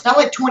now. It's not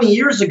like 20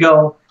 years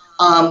ago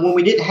when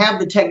we didn't have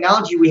the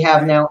technology we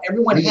have now.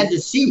 Everyone had to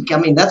seek. I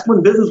mean, that's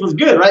when business was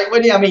good, right,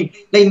 Wendy? I mean,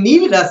 they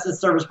needed us as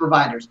service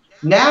providers.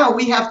 Now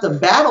we have to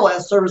battle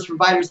as service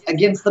providers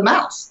against the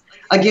mouse,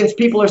 against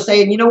people who are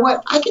saying, you know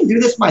what, I can do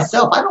this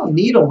myself. I don't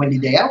need a Wendy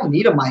Day. I don't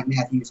need a Mike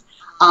Matthews.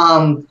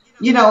 And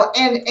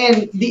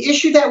the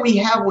issue that we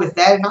have with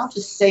that, and I'll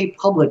just say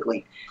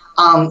publicly,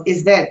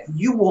 is that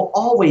you will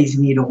always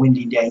need a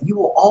Wendy Day. You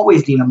will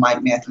always need a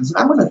Mike Matthews. And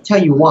I'm going to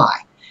tell you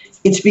why.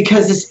 It's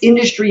because this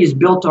industry is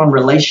built on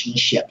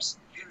relationships.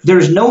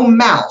 There's no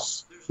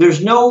mouse.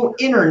 There's no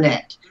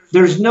internet.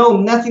 There's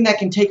nothing that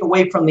can take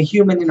away from the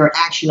human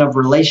interaction of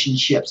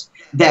relationships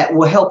that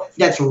will help.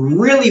 That's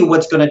really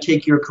what's going to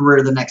take your career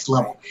to the next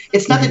level.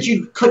 It's not that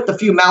you clicked a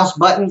few mouse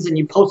buttons and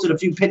you posted a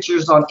few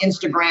pictures on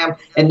Instagram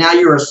and now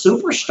you're a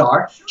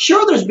superstar.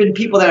 Sure, there's been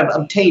people that have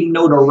obtained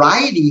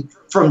notoriety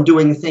from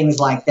doing things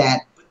like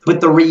that. But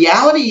the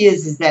reality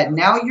is that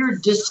now you're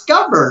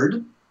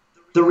discovered.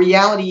 The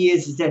reality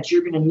is that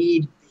you're going to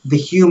need the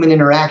human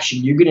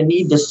interaction. You're going to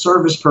need the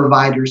service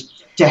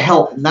providers to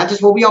help. Not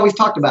just what we always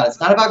talked about. It's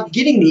not about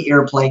getting the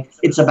airplay.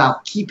 It's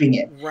about keeping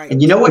it. Right.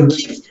 And you know what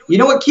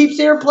keeps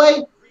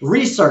airplay?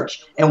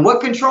 Research. And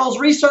what controls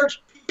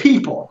research?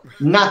 People,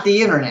 not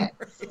the internet.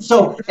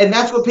 So, and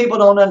that's what people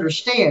don't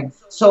understand.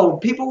 So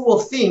people will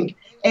think,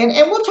 and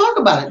we'll talk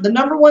about it. The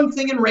number one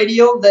thing in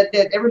radio that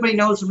everybody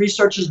knows the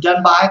research is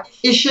done by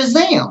is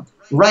Shazam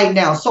right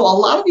now. So a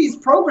lot of these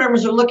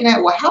programmers are looking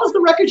at, well, how is the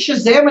record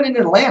Shazaming in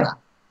Atlanta?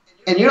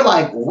 And you're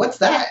like, well, what's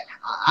that?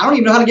 I don't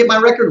even know how to get my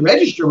record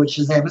registered with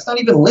Shazam. It's not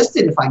even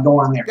listed if I go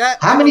on there.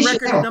 How many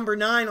record Shazam? Number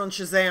 9 on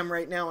Shazam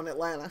right now in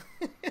Atlanta.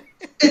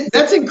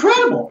 That's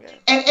incredible.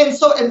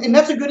 And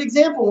that's a good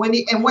example,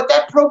 Wendy. And what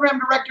that program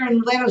director in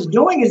Atlanta is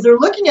doing is they're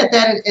looking at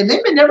that and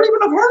they may never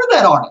even have heard of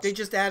that artist. They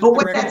just added the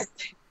record.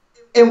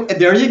 And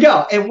there you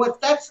go. And what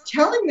that's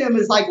telling them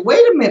is like, wait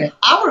a minute,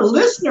 our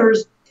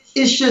listeners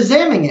is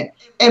Shazamming it.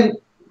 And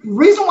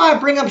reason why I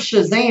bring up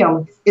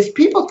Shazam is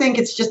people think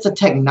it's just a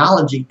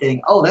technology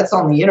thing. Oh, that's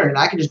on the internet.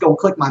 I can just go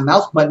click my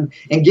mouse button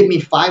and give me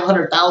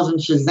 500,000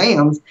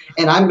 Shazams,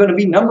 and I'm going to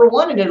be number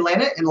 1 in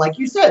Atlanta. And like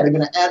you said, they're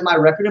going to add my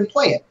record and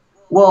play it.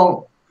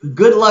 Well,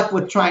 good luck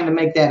with trying to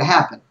make that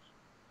happen.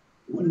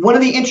 One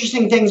of the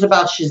interesting things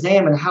about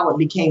Shazam and how it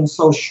became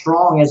so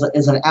strong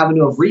as an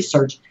avenue of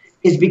research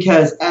is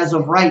because as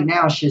of right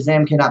now,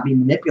 Shazam cannot be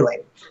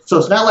manipulated. So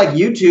it's not like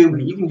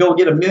YouTube. You can go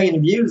get 1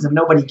 million views and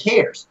nobody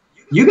cares.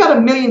 You got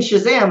 1 million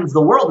Shazams,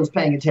 the world is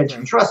paying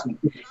attention, trust me.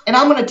 And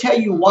I'm going to tell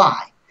you why,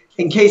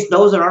 in case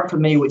those that aren't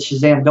familiar with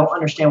Shazam don't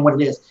understand what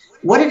it is.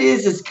 What it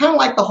is kind of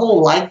like the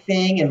whole like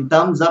thing and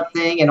thumbs up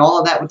thing and all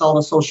of that with all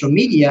the social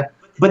media.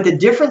 But the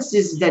difference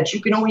is that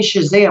you can only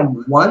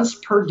Shazam once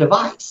per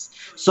device.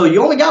 So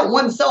you only got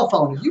one cell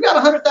phone. If you got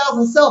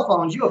 100,000 cell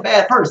phones, you're a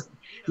bad person.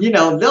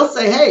 They'll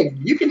say, hey,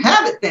 you can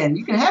have it then.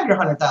 You can have your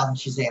 100,000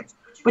 Shazams.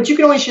 But you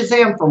can only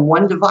Shazam from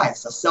one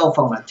device, a cell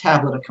phone, a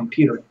tablet, a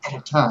computer at a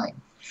time.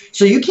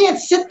 So you can't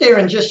sit there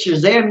and just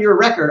Shazam your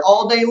record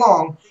all day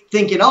long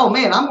thinking, oh,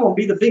 man, I'm going to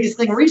be the biggest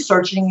thing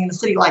researching in a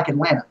city like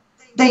Atlanta.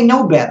 They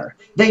know better.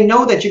 They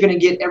know that you're going to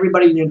get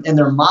everybody and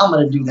their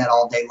mama to do that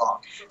all day long.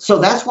 So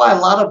that's why a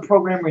lot of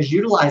programmers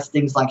utilize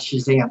things like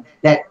Shazam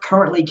that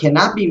currently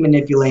cannot be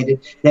manipulated,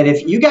 that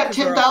if you got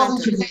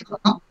 10,000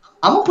 Shazams,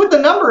 I'm going to put the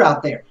number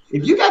out there.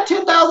 If you got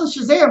 10,000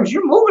 Shazams,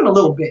 you're moving a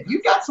little bit.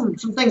 You've got some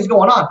things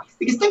going on.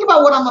 Because think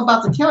about what I'm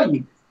about to tell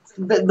you.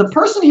 The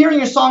person hearing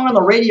your song on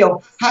the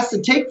radio has to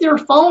take their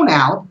phone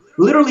out,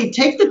 literally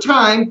take the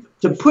time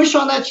to push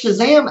on that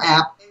Shazam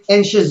app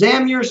and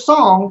Shazam your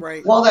song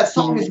while that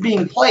song is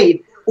being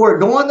played, or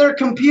go on their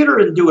computer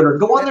and do it, or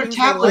go on their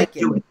tablet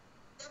and do it.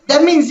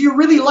 That means you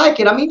really like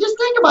it. I mean, just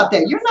think about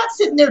that. You're not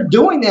sitting there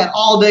doing that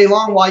all day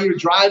long while you're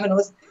driving.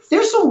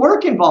 There's some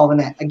work involved in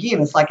that.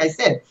 Again, it's like I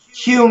said,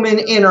 human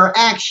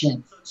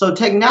interaction. So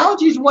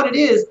technology is what it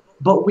is,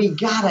 but we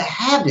got to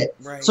have it.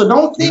 Right. So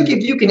don't think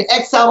if you can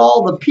X out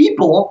all the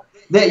people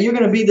that you're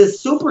going to be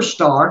this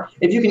superstar.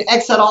 If you can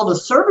X out all the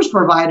service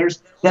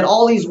providers, that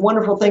all these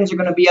wonderful things are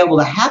going to be able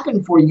to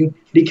happen for you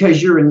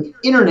because you're an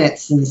internet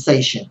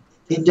sensation.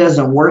 It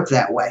doesn't work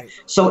that way.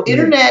 So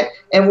internet,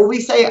 and when we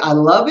say I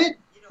love it,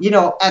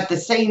 at the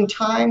same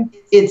time,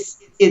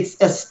 it's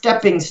a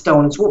stepping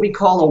stone. It's what we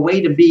call a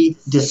way to be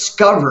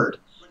discovered,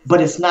 but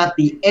it's not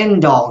the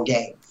end-all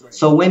game.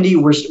 So, Wendy,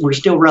 we're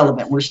still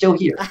relevant. We're still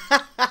here.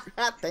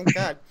 Thank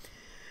God.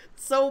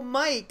 So,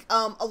 Mike,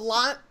 a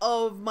lot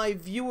of my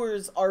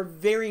viewers are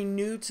very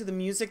new to the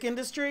music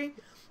industry.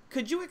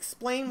 Could you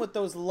explain what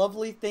those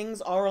lovely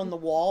things are on the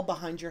wall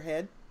behind your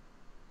head?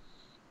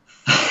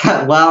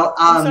 Well,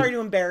 I'm sorry to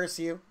embarrass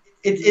you.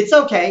 It's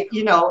okay,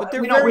 But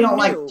they're very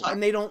new,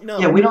 and they don't know.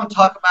 Yeah, we don't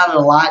talk about it a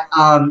lot.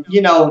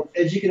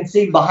 As you can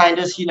see behind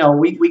us,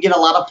 we get a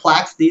lot of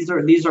plaques. These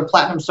are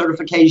platinum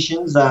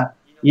certifications.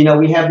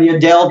 We have the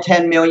Adele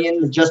 10 million,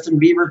 the Justin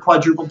Bieber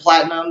quadruple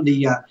platinum,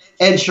 the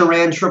Ed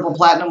Sheeran triple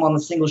platinum on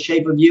The Single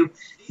Shape of You.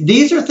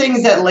 these are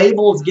things that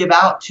labels give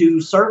out to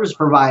service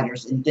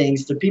providers and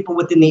things, to people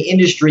within the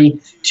industry,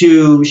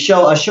 to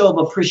show a show of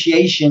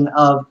appreciation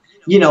of,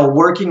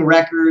 working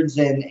records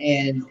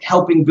and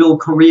helping build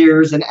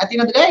careers, and at the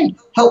end of the day,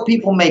 help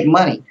people make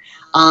money.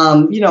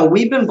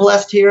 We've been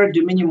blessed here at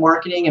Dominion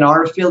Marketing and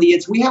our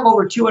affiliates. We have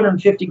over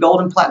 250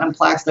 gold and platinum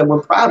plaques that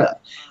we're proud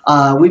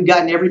of. We've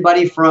gotten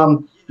everybody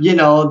from,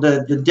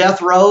 the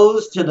death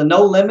rows to the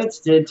no limits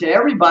to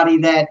everybody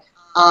that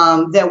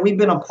we've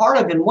been a part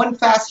of in one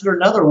facet or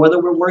another,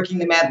 whether we're working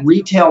them at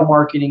retail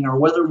marketing or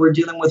whether we're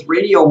dealing with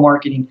radio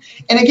marketing.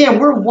 And again,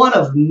 we're one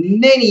of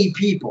many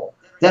people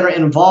that are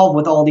involved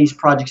with all these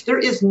projects. There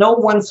is no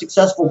one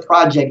successful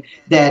project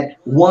that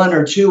one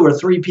or two or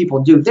three people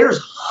do. There's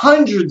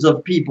hundreds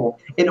of people.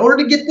 In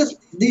order to get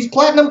these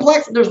platinum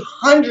plaques, there's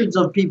hundreds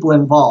of people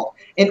involved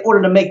in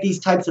order to make these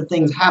types of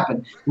things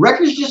happen.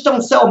 Records just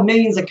don't sell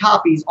millions of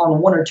copies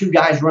on one or two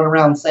guys running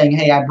around saying,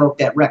 hey, I broke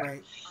that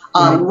record.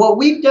 What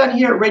we've done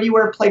here at Radio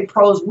Airplay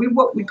Pros,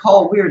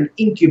 we're an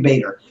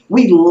incubator.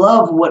 We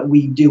love what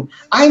we do.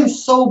 I'm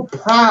so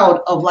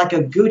proud of like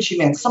a Gucci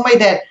man, somebody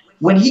that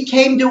when he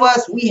came to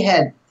us,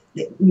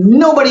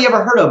 nobody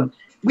ever heard of him.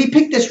 We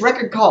picked this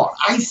record called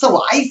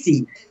So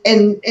Icy,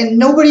 and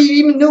nobody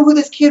even knew who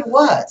this kid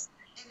was.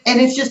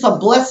 And it's just a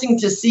blessing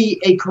to see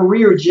a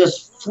career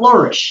just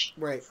flourish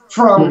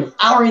from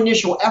our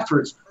initial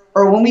efforts.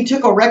 Or when we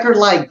took a record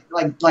like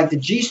the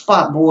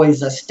G-Spot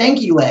Boys,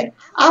 Stanky Leg,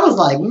 I was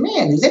like,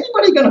 man, is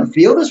anybody going to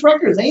feel this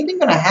record? Is anything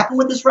going to happen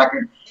with this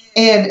record?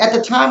 And at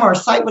the time, our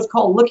site was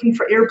called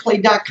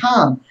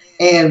lookingforairplay.com.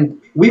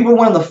 And we were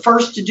one of the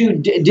first to do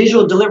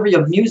digital delivery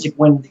of music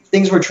when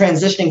things were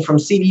transitioning from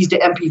CDs to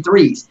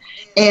MP3s.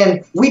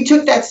 And we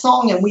took that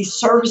song and we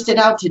serviced it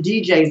out to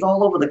DJs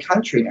all over the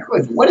country. And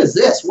everybody's, what is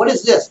this? What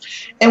is this?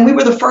 And we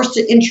were the first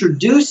to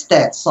introduce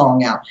that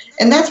song out.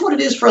 And that's what it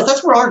is for us.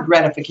 That's where our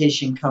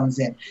gratification comes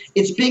in.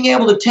 It's being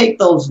able to take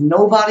those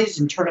nobodies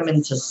and turn them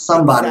into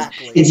somebodies.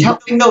 Exactly. It's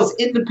helping those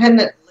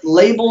independent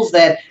labels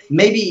that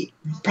maybe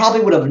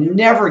probably would have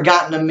never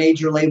gotten a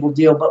major label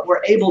deal, but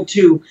were able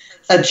to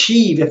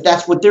achieve, if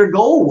that's what their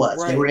goal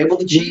was. They were able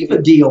to achieve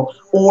a deal,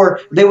 or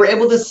they were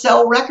able to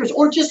sell records,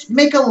 or just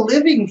make a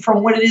living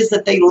from what it is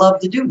that they love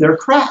to do, their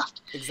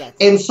craft.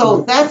 Exactly. And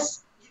so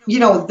that's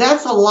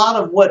a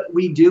lot of what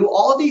we do.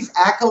 All of these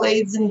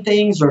accolades and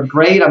things are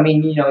great. I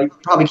mean, you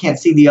probably can't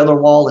see the other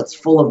wall. It's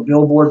full of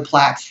Billboard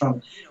plaques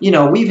from,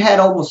 we've had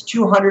almost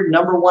 200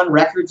 #1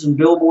 records in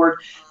Billboard.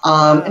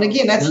 And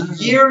again,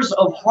 that's years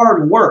of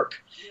hard work.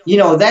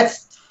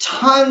 That's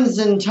tons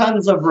and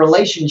tons of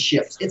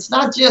relationships. It's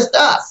not just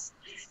us.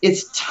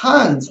 It's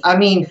tons. I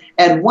mean,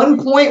 at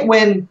one point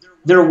when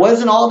there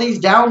wasn't all these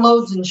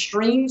downloads and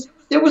streams,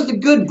 there was the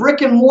good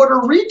brick and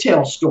mortar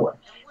retail store.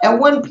 At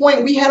one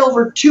point, we had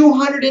over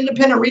 200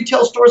 independent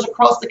retail stores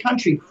across the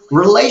country,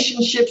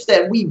 relationships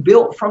that we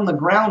built from the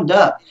ground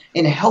up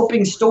in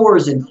helping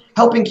stores and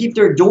helping keep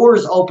their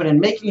doors open and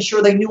making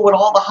sure they knew what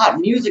all the hot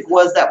music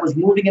was that was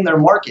moving in their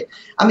market.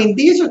 I mean,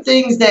 these are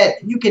things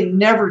that you can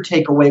never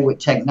take away with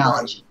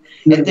technology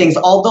and things,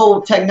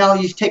 although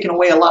technology has taken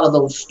away a lot of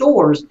those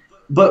stores.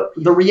 But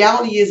the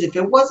reality is, if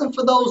it wasn't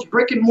for those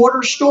brick and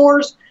mortar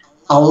stores,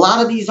 a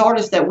lot of these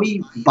artists that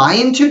we buy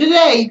into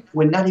today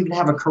would not even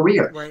have a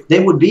career.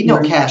 There would be no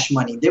Cash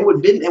Money. It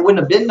wouldn't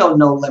have been no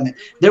Limit.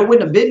 There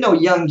wouldn't have been no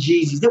Young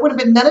Jeezys. There wouldn't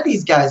have been none of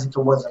these guys if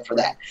it wasn't for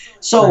that.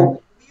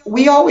 So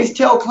we always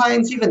tell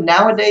clients, even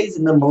nowadays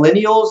in the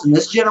millennials and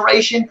this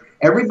generation,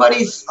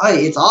 everybody's,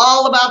 hey, it's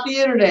all about the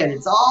internet.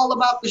 It's all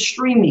about the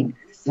streaming.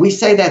 We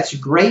say that's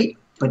great,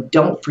 but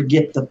don't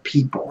forget the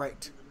people.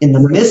 In the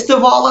midst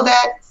of all of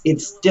that,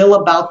 it's still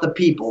about the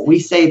people. We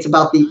say it's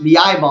about the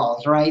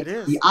eyeballs, right?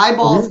 The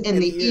eyeballs and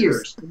the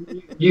ears.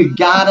 You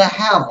gotta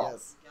have them.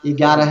 You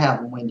gotta have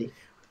them, Wendy.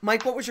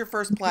 Mike, what was your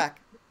first plaque?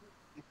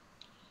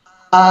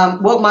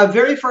 Well, my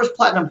very first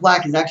platinum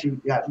plaque is actually,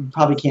 you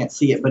probably can't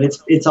see it, but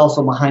it's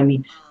also behind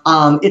me.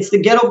 It's the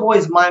Ghetto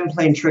Boys' Mind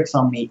Playing Tricks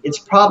on Me. It's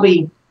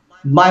probably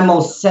my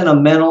most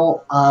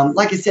sentimental.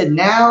 Like I said,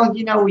 now,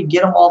 we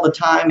get them all the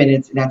time,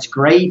 and that's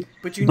great.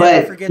 But you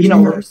never forget the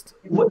first.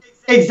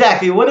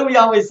 Exactly. What do we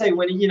always say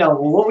when,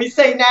 what we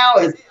say now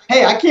is,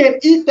 hey, I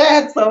can't eat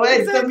that, so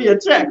hey, send me a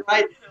check,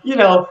 right?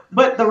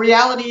 But the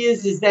reality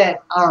is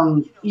that,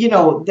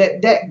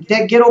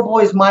 that Ghetto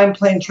Boys' Mind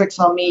Playing Tricks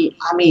on Me,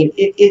 I mean,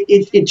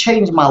 it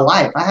changed my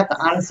life. I have to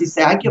honestly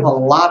say, I give a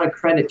lot of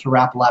credit to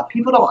Rap-A-Lot.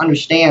 People don't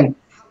understand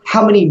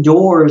how many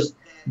doors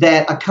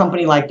that a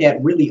company like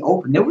that really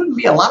opened. There wouldn't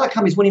be a lot of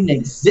companies wouldn't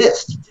even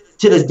exist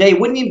to this day. They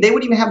wouldn't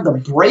even have the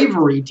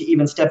bravery to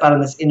even step out in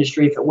this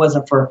industry if it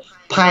wasn't for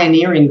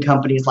pioneering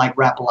companies like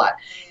Rap-A-Lot.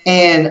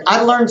 And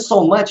I learned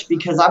so much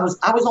because I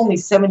was only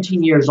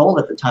 17 years old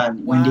at the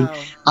time, Wendy.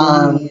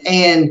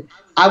 And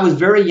I was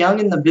very young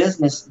in the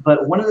business,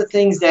 but one of the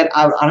things that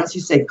I would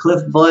honestly say,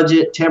 Cliff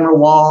Budget, Tamara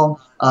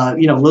Wall,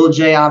 Lil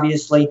J,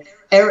 obviously,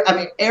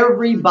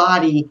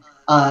 everybody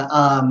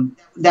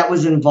that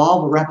was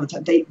involved with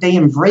Rap-A-Lot, they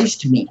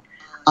embraced me.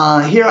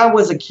 Here I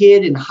was a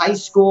kid in high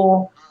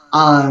school,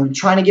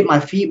 trying to get my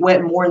feet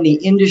wet more in the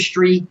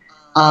industry,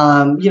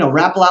 You know,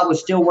 Rap-A-Lot was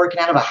still working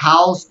out of a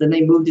house. Then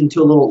they moved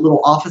into a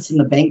little office in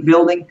the bank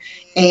building,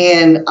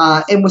 and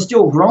was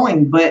still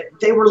growing. But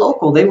they were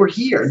local. They were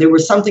here. There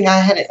was something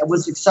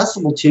was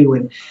accessible to,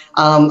 and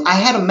I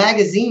had a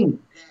magazine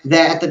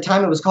that at the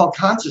time it was called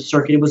Concert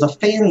Circuit. It was a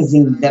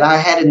fanzine that I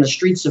had in the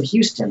streets of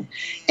Houston,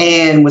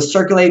 and was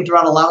circulating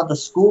throughout a lot of the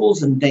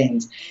schools and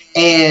things.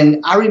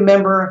 And I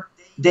remember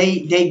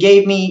they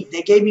gave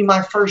me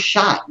my first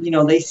shot. You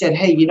know, they said,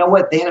 hey, you know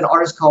what? They had an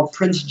artist called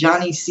Prince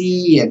Johnny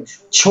C and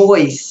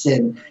Choice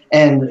and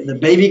the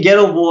Baby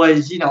Ghetto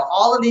Boys. You know,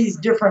 all of these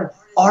different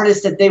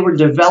artists that they were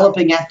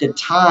developing at the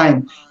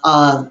time.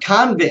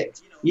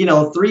 Convict. You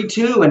know,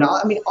 3-2, and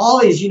I mean, all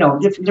these, you know,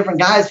 different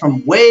guys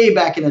from way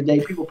back in the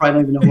day. People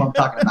probably don't even know who I'm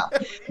talking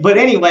about. But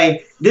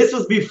anyway, this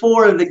was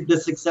before the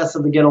success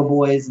of the Ghetto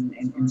Boys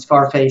and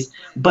Scarface.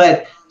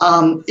 But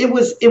it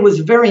was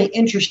very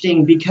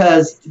interesting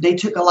because they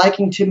took a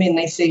liking to me, and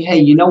they say, hey,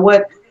 you know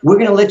what? We're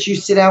going to let you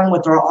sit down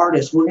with our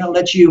artists. We're going to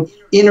let you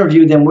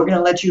interview them. We're going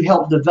to let you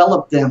help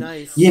develop them,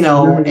 Nice. you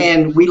know,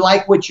 and we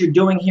like what you're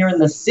doing here in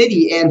the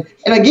city. And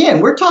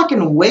again, we're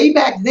talking way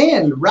back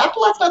then.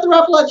 Rap-A-Lot's not the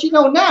Rap-A-Lot you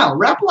know now.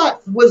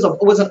 Rap-A-Lot was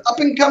an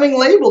up-and-coming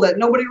label that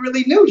nobody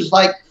really knew, just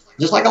like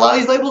a lot of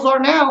these labels are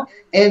now.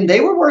 And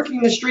they were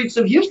working the streets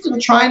of Houston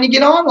trying to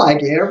get on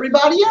like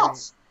everybody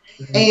else.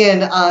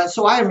 And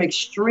so I am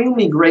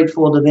extremely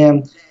grateful to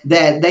them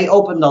that they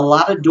opened a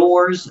lot of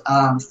doors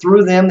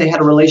through them. They had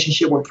a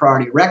relationship with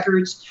Priority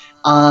Records.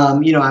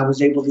 You know, I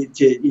was able to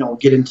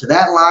get into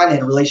that line. They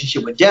had a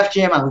relationship with Def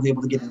Jam. I was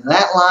able to get into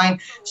that line.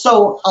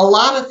 So a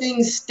lot of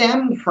things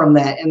stemmed from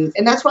that. And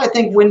that's what I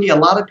think, Wendy, a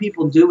lot of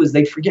people do is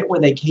they forget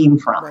where they came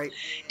from. Right.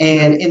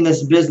 And in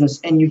this business,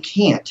 and you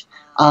can't.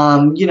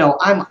 You know,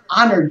 I'm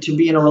honored to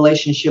be in a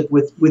relationship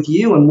with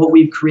you and what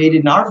we've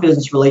created in our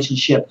business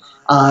relationship.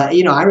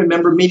 You know, I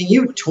remember meeting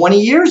you 20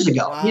 years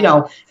ago, Wow. you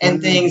know, and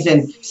things,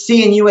 and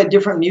seeing you at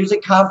different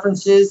music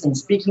conferences and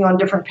speaking on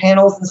different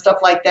panels and stuff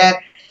like that.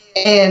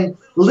 And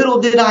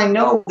little did I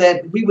know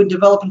that we would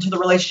develop into the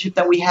relationship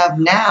that we have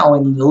now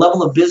and the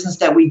level of business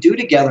that we do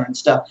together and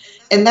stuff.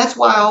 And that's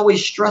why I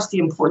always stress the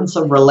importance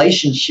of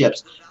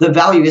relationships, the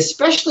value,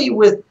 especially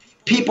with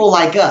people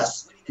like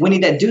us. Wendy,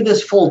 that do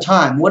this full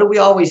time. What do we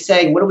always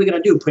say? What are we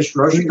going to do? Push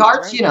grocery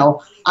carts? Right. You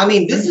know, I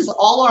mean, this is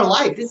all our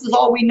life. This is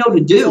all we know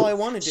to do. That's all I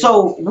want to do.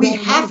 So we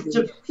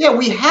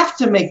have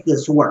to make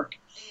this work.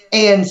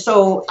 And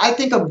so I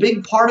think a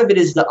big part of it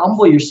is to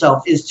humble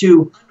yourself, is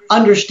to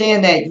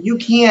understand that you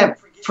can't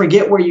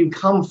forget where you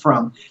come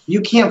from.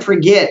 You can't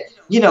forget,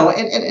 you know,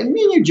 and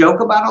me and you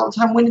joke about all the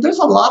time, when there's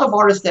a lot of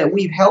artists that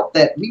we've helped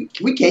that we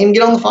can't even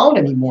get on the phone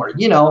anymore,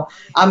 you know.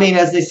 I mean,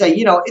 as they say,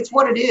 you know, it's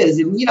what it is.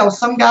 And, you know,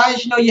 some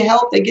guys, you know, you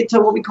help, they get to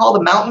what we call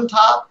the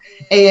mountaintop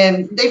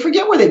and they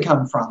forget where they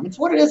come from. It's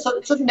what it is.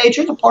 It's a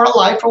nature, it's a part of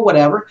life or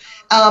whatever.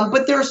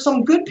 But there are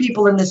some good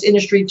people in this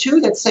industry too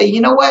that say,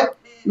 you know what,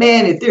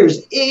 man, if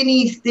there's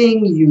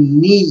anything you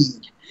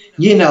need,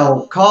 you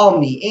know, call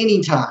me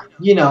anytime,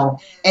 you know.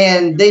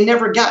 And they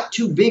never got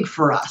too big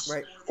for us.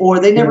 Right. Or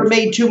they never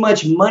made too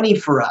much money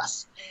for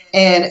us.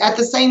 And at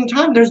the same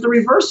time, there's the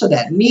reverse of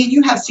that. Me and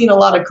you have seen a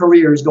lot of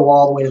careers go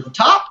all the way to the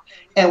top,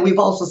 and we've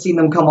also seen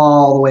them come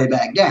all the way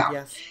back down.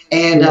 Yes.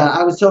 And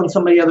I was telling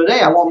somebody the other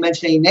day, I won't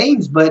mention any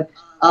names, but,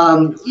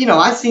 you know,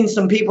 I've seen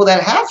some people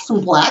that have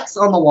some plaques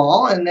on the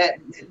wall and that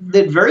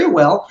did very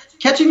well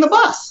catching the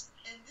bus.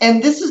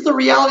 And this is the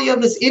reality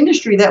of this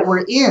industry that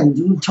we're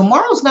in.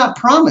 Tomorrow's not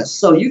promised.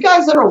 So you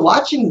guys that are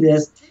watching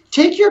this,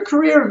 take your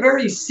career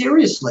very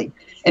seriously.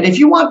 And if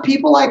you want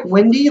people like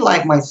Wendy,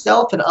 like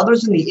myself, and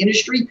others in the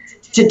industry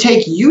to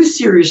take you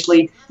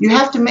seriously, you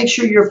have to make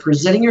sure you're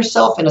presenting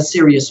yourself in a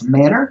serious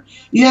manner.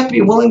 You have to be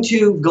willing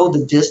to go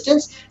the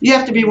distance. You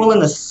have to be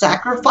willing to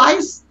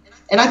sacrifice.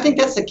 And I think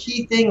that's the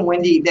key thing,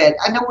 Wendy, that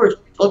I know we're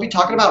supposed to be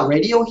talking about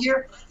radio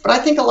here, but I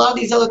think a lot of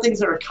these other things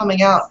that are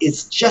coming out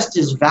is just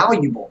as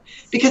valuable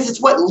because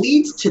it's what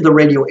leads to the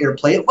radio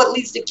airplay. It's what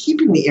leads to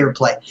keeping the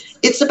airplay.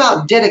 It's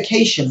about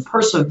dedication,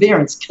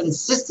 perseverance,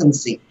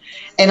 consistency.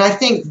 And I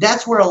think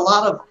that's where a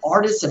lot of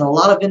artists and a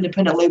lot of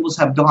independent labels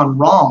have gone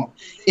wrong,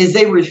 is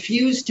they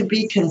refuse to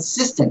be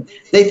consistent.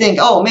 They think,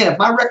 oh, man, if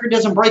my record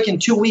doesn't break in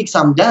 2 weeks,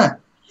 I'm done.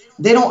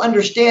 They don't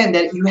understand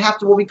that you have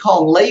to, what we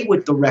call, lay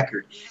with the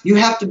record. You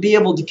have to be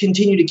able to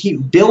continue to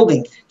keep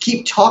building,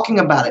 keep talking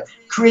about it,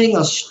 creating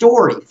a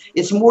story.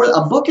 It's more,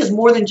 a book is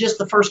more than just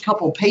the first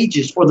couple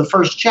pages or the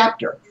first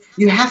chapter.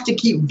 You have to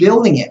keep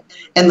building it.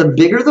 And the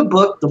bigger the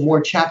book, the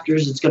more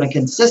chapters it's going to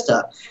consist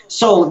of.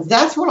 So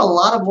that's what a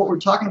lot of what we're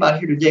talking about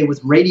here today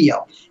with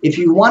radio. If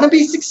you want to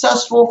be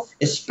successful,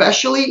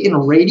 especially in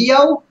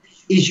radio,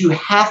 is you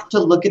have to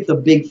look at the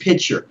big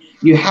picture.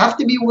 You have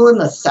to be willing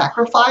to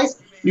sacrifice.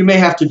 You may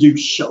have to do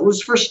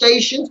shows for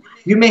stations.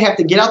 You may have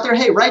to get out there.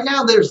 Hey, right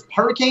now there's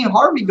Hurricane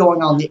Harvey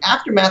going on. The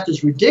aftermath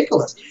is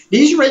ridiculous.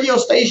 These radio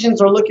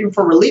stations are looking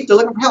for relief. They're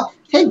looking for help.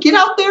 Hey, get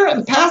out there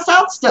and pass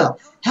out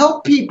stuff.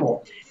 Help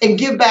people and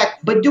give back,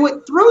 but do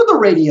it through the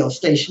radio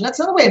station. That's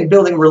another way of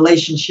building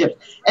relationships.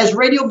 As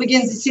radio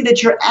begins to see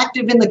that you're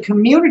active in the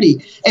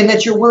community and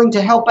that you're willing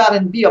to help out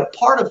and be a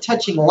part of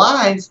touching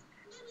lives,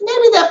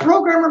 maybe that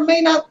programmer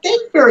may not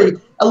think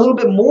a little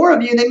bit more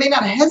of you. They may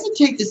not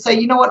hesitate to say,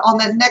 you know what, on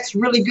that next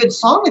really good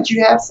song that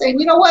you have, saying,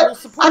 you know what,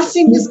 I've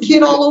seen this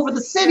kid all over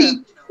the city,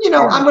 you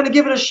know, I'm going to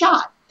give it a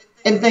shot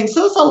and things.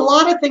 So it's a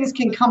lot of things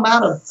can come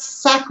out of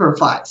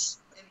sacrifice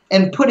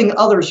and putting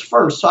others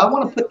first. So I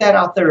want to put that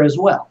out there as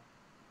well.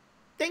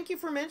 Thank you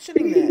for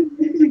mentioning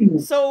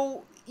that.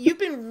 So you've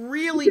been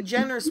really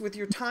generous with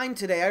your time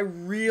today. I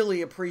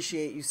really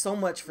appreciate you so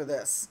much for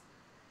this.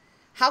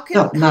 How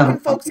can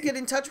folks get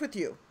in touch with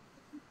you?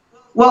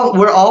 Well,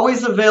 we're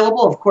always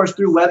available, of course,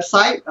 through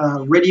website,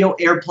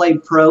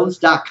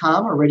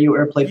 radioairplaypros.com or Radio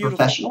Airplay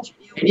Professionals.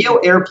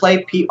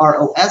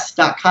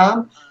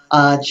 radioairplaypros.com.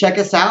 Check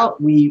us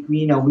out.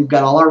 We've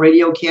got all our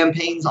radio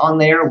campaigns on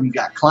there. We've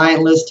got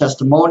client lists,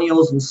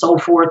 testimonials, and so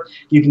forth.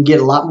 You can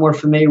get a lot more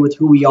familiar with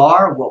who we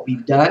are, what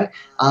we've done.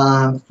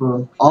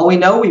 For all we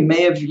know, we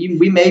may have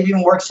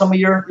even worked some of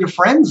your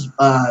friends'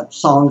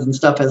 songs and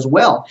stuff as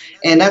well.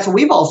 And that's what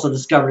we've also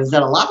discovered, is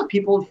that a lot of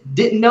people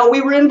didn't know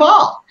we were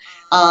involved.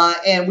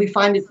 And we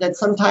find it that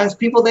sometimes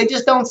people, they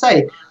just don't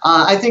say.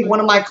 I think one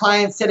of my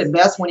clients said it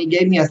best when he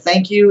gave me a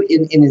thank you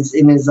in his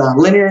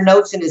linear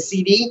notes in his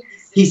CD.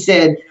 He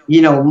said,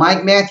 you know,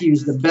 Mike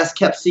Matthews, the best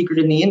kept secret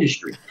in the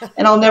industry.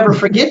 And I'll never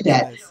forget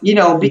that, you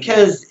know,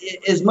 because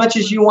as much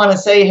as you want to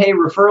say, hey,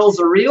 referrals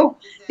are real,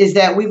 is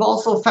that we've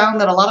also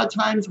found that a lot of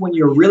times when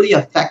you're really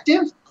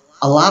effective,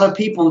 a lot of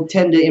people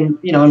tend to,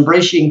 you know,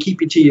 embrace you and keep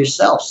you to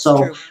yourself.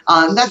 So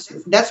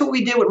that's what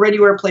we did with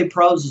Radio Airplay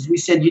Pros, is we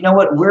said, you know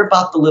what, we're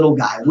about the little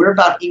guy. We're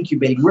about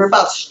incubating. We're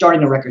about starting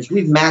the records.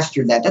 We've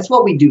mastered that. That's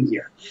what we do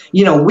here.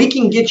 You know, we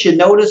can get you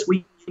noticed.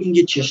 We can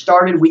get you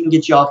started. We can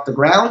get you off the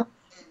ground.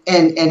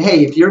 And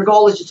hey, if your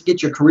goal is just to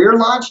get your career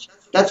launched,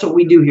 that's what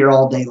we do here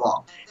all day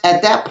long.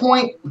 At that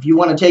point, if you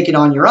want to take it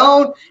on your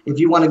own, if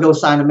you want to go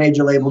sign a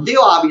major label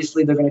deal,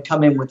 obviously they're going to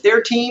come in with their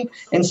team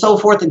and so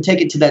forth and take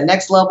it to that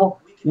next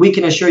level. We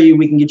can assure you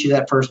we can get you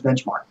that first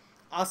benchmark.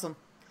 Awesome.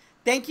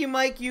 Thank you,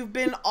 Mike. You've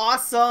been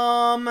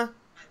awesome. All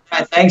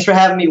right, thanks for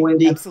having me,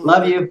 Wendy. Absolutely.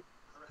 Love you.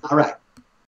 All right.